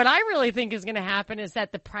 Or what I really think is going to happen is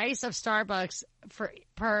that the price of Starbucks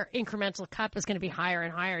per incremental cup is going to be higher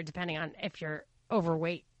and higher depending on if you're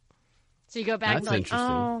overweight. So you go back and be like,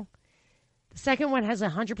 oh, the second one has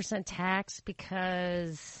 100% tax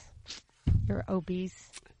because you're obese.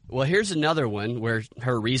 Well, here's another one where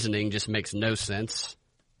her reasoning just makes no sense.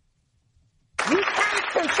 You can't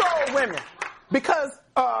control women because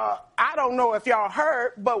I don't know if y'all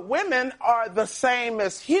heard, but women are the same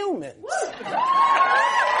as humans.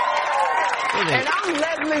 And I'm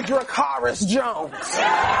Leslie Dracarys Jones.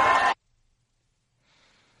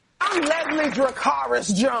 I'm Leslie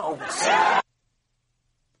Dracarys Jones.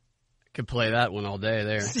 Could play that one all day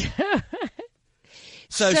there.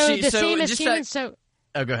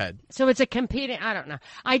 Oh, go ahead. So it's a competing. I don't know.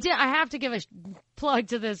 I have to give a plug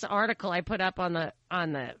to this article I put up on the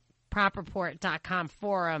propreport.com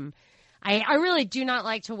forum. I really do not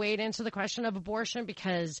like to wade into the question of abortion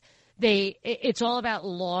because it's all about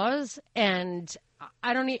laws, and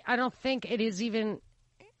I don't think it is even.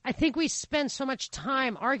 I think we spend so much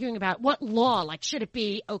time arguing about what law, like should it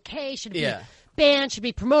be okay, should it be banned, should it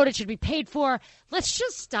be promoted, should it be paid for. Let's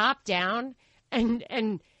just stop down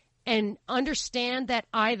and understand that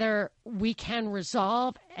either we can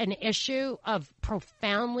resolve an issue of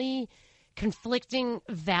profoundly conflicting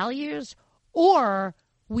values, or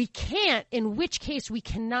we can't, in which case we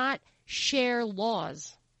cannot share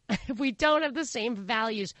laws. If we don't have the same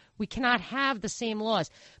values, we cannot have the same laws.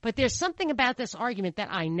 But there's something about this argument that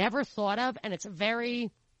I never thought of, and it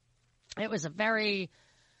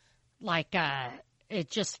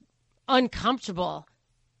uncomfortable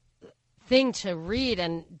thing to read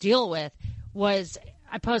and deal with was,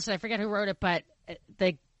 I posted, I forget who wrote it, but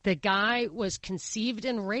the guy was conceived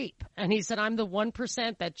in rape. And he said, I'm the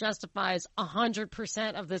 1% that justifies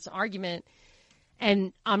 100% of this argument.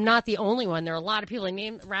 And I'm not the only one. There are a lot of people,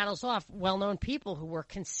 he rattles off well-known people who were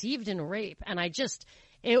conceived in rape. And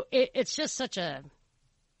it's just such a,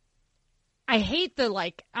 I hate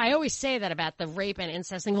I always say that about the rape and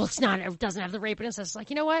incest thing. Well, it doesn't have the rape and incest. It's like,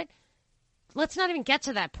 you know what? Let's not even get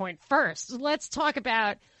to that point first. Let's talk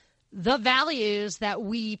about the values that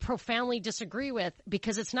we profoundly disagree with,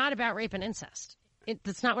 because it's not about rape and incest.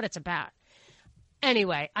 That's not what it's about.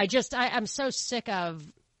 Anyway, I'm so sick of.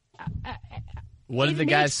 What did the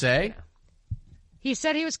guy say? He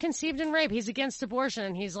said he was conceived in rape. He's against abortion,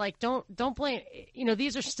 and he's like, don't blame.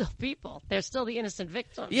 These are still people. They're still the innocent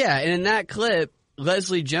victims. Yeah, and in that clip,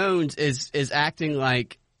 Leslie Jones is acting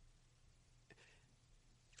like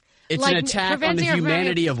it's an attack on the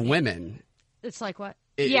humanity of women. It's like what?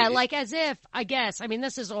 Like as if, I guess. I mean,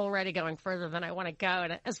 this is already going further than I want to go,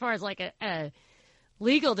 as far as like a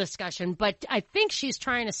legal discussion. But I think she's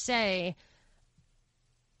trying to say,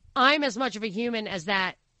 I'm as much of a human as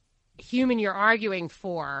that human you're arguing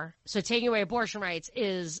for. So taking away abortion rights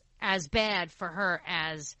is as bad for her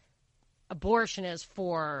as abortion is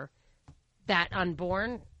for that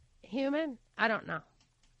unborn human. I don't know.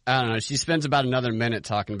 She spends about another minute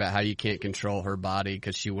talking about how you can't control her body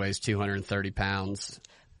because she weighs 230 pounds.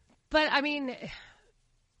 But I mean,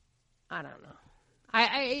 I don't know.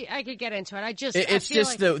 I could get into it. It's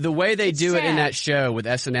just like the way they do it in that show with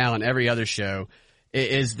SNL and every other show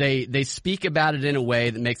is they speak about it in a way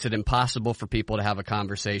that makes it impossible for people to have a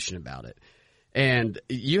conversation about it. And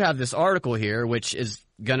you have this article here, which is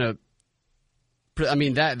gonna. I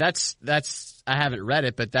mean that's I haven't read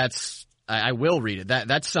it, but I will read it.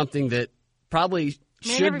 That's something that probably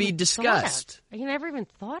should be discussed. You never even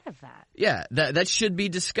thought of that. Yeah, that should be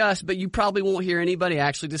discussed, but you probably won't hear anybody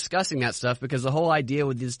actually discussing that stuff because the whole idea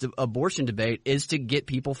with this abortion debate is to get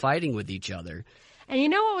people fighting with each other. And you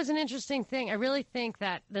know what was an interesting thing? I really think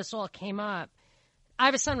that this all came up. I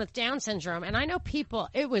have a son with Down syndrome, and I know people,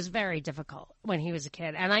 it was very difficult when he was a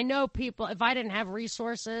kid. And I know people, if I didn't have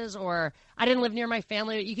resources or I didn't live near my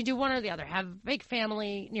family, you can do one or the other. Have a big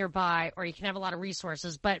family nearby, or you can have a lot of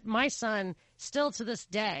resources. But my son, still to this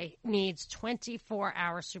day, needs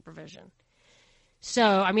 24-hour supervision. So,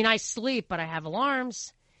 I mean, I sleep, but I have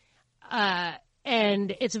alarms.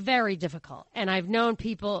 And it's very difficult. And I've known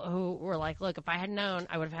people who were like, look, if I had known,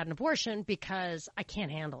 I would have had an abortion because I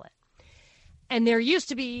can't handle it. And there used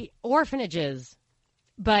to be orphanages,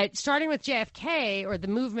 but starting with JFK, or the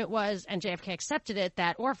movement was, and JFK accepted it,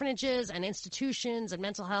 that orphanages and institutions and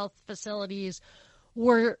mental health facilities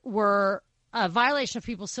were a violation of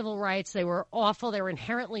people's civil rights. They were awful. They were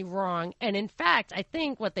inherently wrong. And in fact, I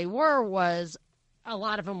think what they were was a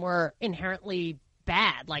lot of them were inherently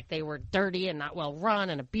bad, like they were dirty and not well run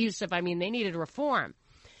and abusive. I mean, they needed reform.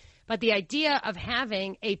 But the idea of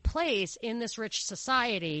having a place in this rich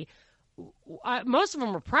society, most of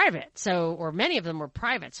them were private, or many of them were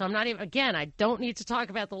private. So I'm not even, again, I don't need to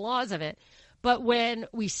talk about the laws of it. But when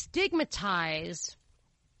we stigmatize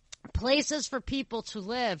places for people to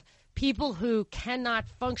live, people who cannot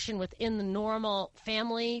function within the normal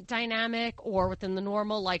family dynamic or within the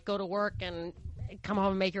normal, like, go to work and come home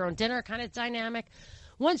and make your own dinner kind of dynamic,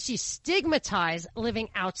 once you stigmatize living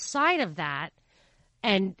outside of that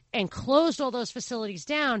and closed all those facilities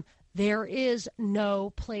down, there is no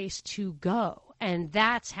place to go. And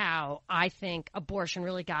that's how I think abortion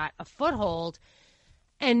really got a foothold.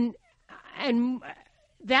 And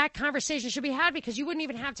that conversation should be had, because you wouldn't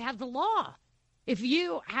even have to have the law. If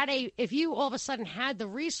you all of a sudden had the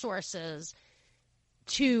resources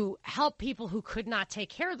to help people who could not take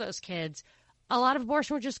care of those kids, a lot of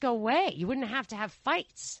abortion would just go away. You wouldn't have to have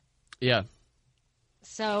fights. Yeah.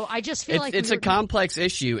 So I just feel like it's a complex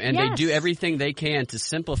issue, and they do everything they can to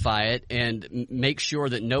simplify it and make sure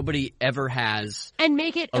that nobody ever has and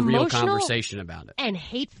make it a real conversation about it, and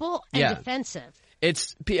hateful and defensive.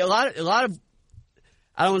 It's a lot of.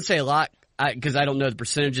 I don't want to say a lot because I don't know the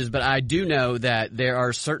percentages, but I do know that there are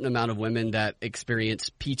a certain amount of women that experience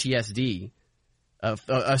PTSD.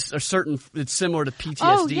 A certain, it's similar to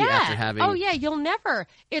PTSD after having. Oh yeah, you'll never.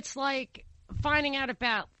 It's like finding out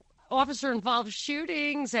about officer-involved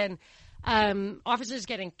shootings and officers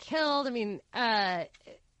getting killed. I mean,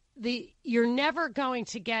 you're never going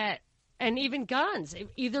to get, and even guns,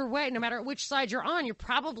 either way, no matter which side you're on, you're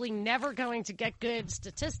probably never going to get good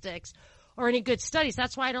statistics or any good studies.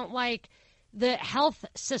 That's why I don't like the health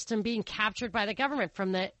system being captured by the government,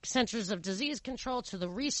 from the Centers of Disease Control to the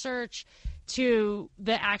research to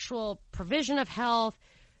the actual provision of health.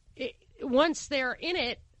 Once they're in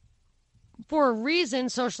it for a reason,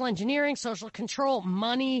 social engineering, social control,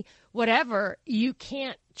 money, whatever, you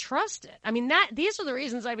can't trust it. I mean, these are the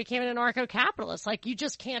reasons I became an anarcho-capitalist. Like, you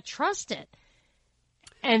just can't trust it.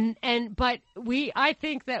 But I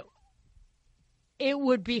think that it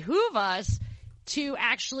would behoove us to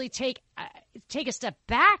actually take a step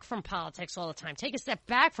back from politics all the time. Take a step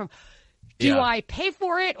back from, do I pay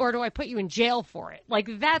for it or do I put you in jail for it?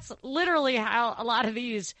 Like, that's literally how a lot of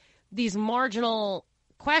these marginal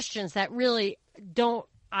questions that really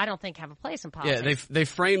I don't think have a place in politics. Yeah, they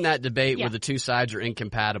frame that debate where the two sides are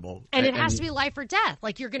incompatible. And it has to be life or death.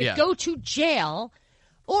 Like, you're going to go to jail,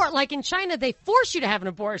 or like in China, they force you to have an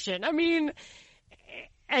abortion. I mean,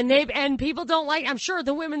 and people don't like, I'm sure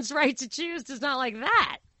the women's right to choose does not like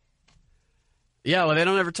that. Yeah, well, they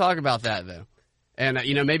don't ever talk about that, though. And,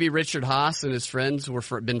 maybe Richard Haas and his friends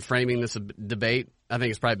been framing this debate. I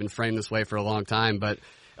think it's probably been framed this way for a long time. But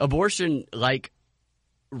abortion, like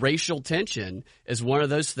racial tension, is one of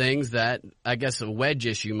those things that I guess a wedge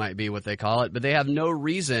issue might be what they call it. But they have no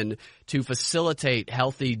reason to facilitate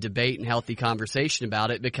healthy debate and healthy conversation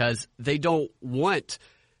about it because they don't want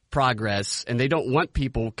progress and they don't want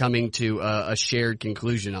people coming to a shared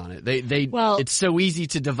conclusion on it. It's so easy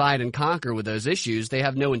to divide and conquer with those issues. They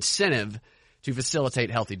have no incentive to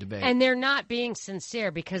facilitate healthy debate. And they're not being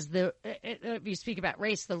sincere because if you speak about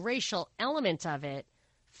race, the racial element of it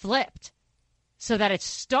flipped so that it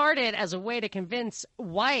started as a way to convince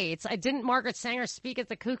whites. Didn't Margaret Sanger speak at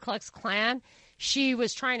the Ku Klux Klan? She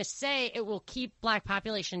was trying to say it will keep black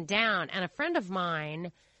population down. And a friend of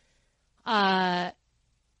mine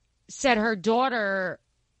said her daughter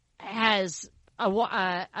has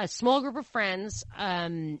a small group of friends,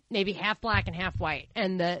 maybe half black and half white.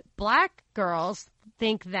 And the black girls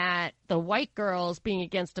think that the white girls being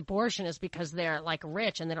against abortion is because they're like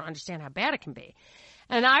rich and they don't understand how bad it can be.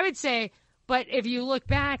 And I would say, but if you look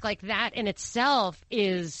back, like that in itself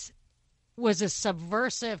was a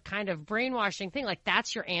subversive kind of brainwashing thing. Like,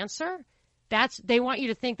 that's your answer? They want you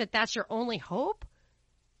to think that that's your only hope?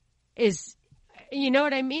 You know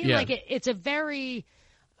what I mean? Yeah. Like, it's a very,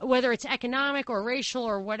 whether it's economic or racial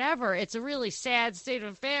or whatever, it's a really sad state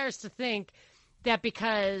of affairs to think that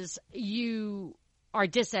because you are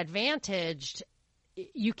disadvantaged,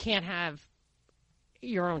 you can't have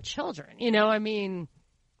your own children. You know, I mean,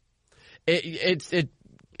 it's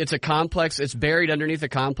a complex. It's buried underneath a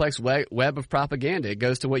complex web of propaganda. It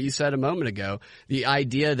goes to what you said a moment ago. The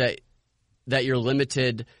idea that you're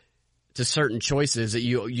limited to certain choices, that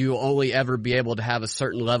you only ever be able to have a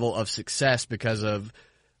certain level of success because of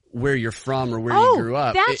where you're from or where you grew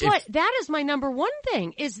up. That is my number one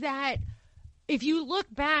thing, is that if you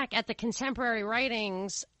look back at the contemporary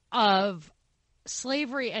writings of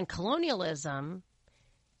slavery and colonialism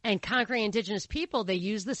and conquering indigenous people, they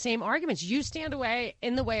use the same arguments. You stand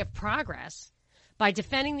in the way of progress by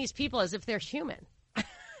defending these people as if they're human.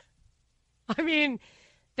 I mean,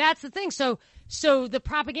 that's the thing. So the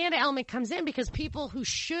propaganda element comes in because people who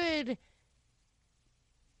should,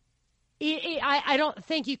 I don't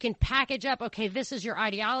think you can package up, okay, this is your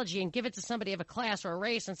ideology and give it to somebody of a class or a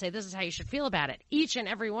race and say this is how you should feel about it. Each and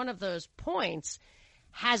every one of those points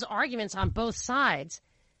has arguments on both sides,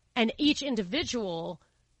 and each individual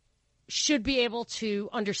should be able to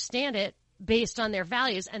understand it based on their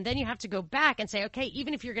values. And then you have to go back and say, okay,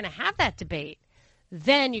 even if you're going to have that debate,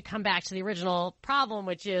 then you come back to the original problem,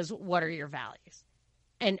 which is, what are your values?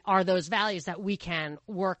 And are those values that we can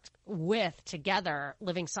work with together,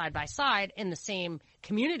 living side by side in the same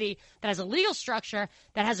community that has a legal structure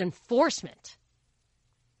that has enforcement?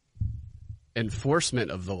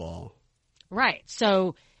 Enforcement of the law. Right.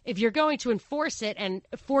 So if you're going to enforce it and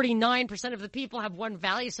 49% of the people have one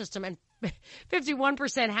value system and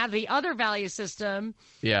 51% have the other value system.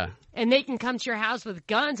 Yeah. And they can come to your house with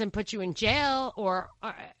guns and put you in jail,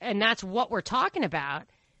 and that's what we're talking about.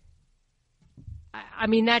 I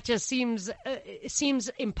mean, that just seems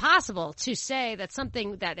impossible to say that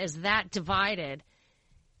something that is that divided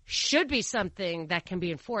should be something that can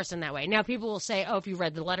be enforced in that way. Now, people will say, oh, if you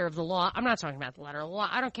read the letter of the law. I'm not talking about the letter of the law.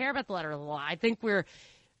 I don't care about the letter of the law. I think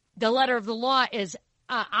the letter of the law is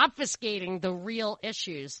obfuscating the real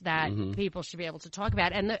issues that people should be able to talk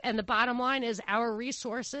about. And the bottom line is our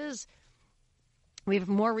resources, we have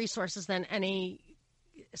more resources than any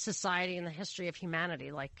society in the history of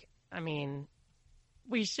humanity. Like, I mean,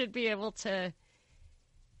 we should be able to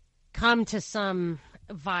come to some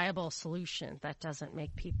viable solution that doesn't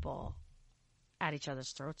make people at each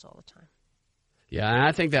other's throats all the time. Yeah, and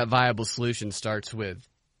I think that viable solution starts with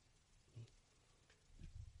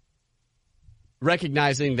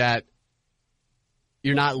recognizing that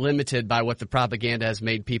you're not limited by what the propaganda has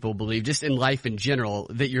made people believe, just in life in general,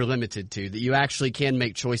 that you're limited to, that you actually can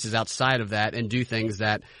make choices outside of that and do things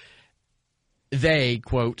that they,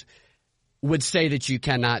 quote, would say that you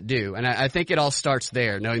cannot do. And I think it all starts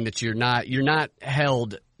there, knowing that you're not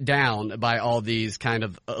held down by all these kind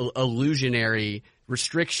of illusionary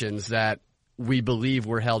restrictions that we believe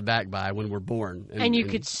we're held back by when we're born. And you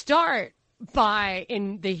could start by,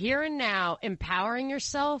 in the here and now, empowering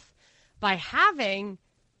yourself by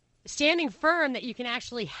standing firm that you can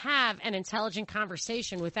actually have an intelligent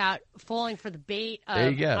conversation without falling for the bait of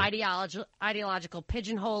ideological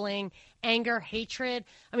pigeonholing, anger, hatred.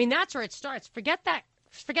 I mean, that's where it starts. Forget that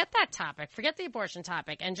topic. Forget the abortion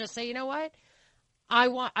topic, and just say, you know what? I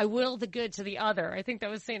will the good to the other. I think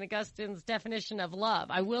that was St. Augustine's definition of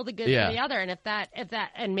love. I will the good to the other. And if that,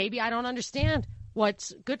 and maybe I don't understand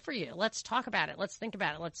what's good for you. Let's talk about it. Let's think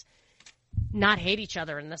about it. Let's not hate each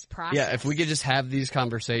other in this process. Yeah, if we could just have these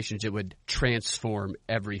conversations, it would transform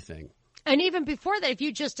everything. And even before that, if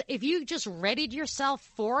you just readied yourself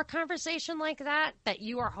for a conversation like that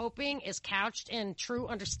you are hoping is couched in true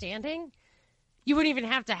understanding, you wouldn't even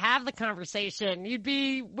have to have the conversation. You'd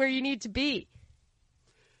be where you need to be.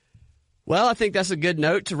 Well, I think that's a good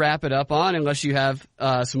note to wrap it up on, unless you have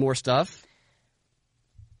some more stuff.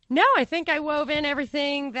 No, I think I wove in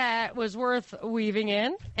everything that was worth weaving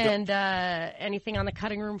in, and anything on the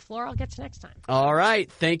cutting room floor I'll get to next time. All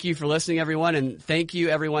right. Thank you for listening, everyone, and thank you,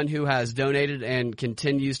 everyone who has donated and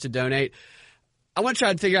continues to donate. I want to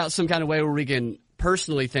try to figure out some kind of way where we can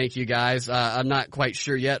personally thank you guys. I'm not quite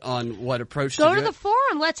sure yet on what approach to do. Go to the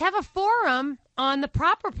forum. Let's have a forum on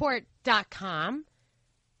thepropreport.com.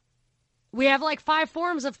 We have like 5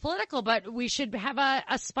 forums of political, but we should have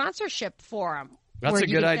a sponsorship forum. That's a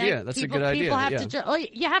good idea. That's a good idea. People have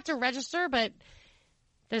you have to register, but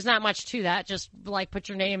there's not much to that. Just like put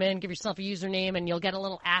your name in, give yourself a username, and you'll get a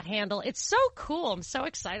little @ handle. It's so cool. I'm so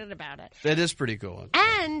excited about it. It is pretty cool.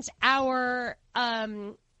 And our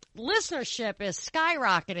listenership is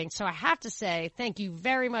skyrocketing. So I have to say thank you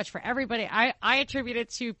very much for everybody. I attribute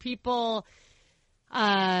it to people,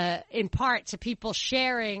 in part to people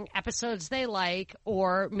sharing episodes they like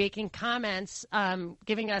or making comments,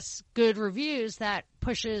 giving us good reviews that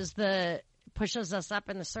pushes us up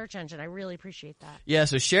in the search engine. I really appreciate that. Yeah,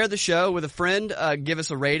 so share the show with a friend. Give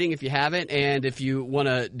us a rating if you haven't. And if you want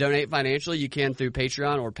to donate financially, you can through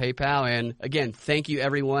Patreon or PayPal. And again, thank you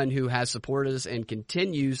everyone who has supported us and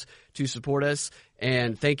continues to support us.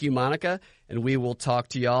 And thank you, Monica. And we will talk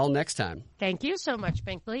to y'all next time. Thank you so much,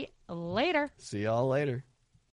 Binkley. Later. See y'all later.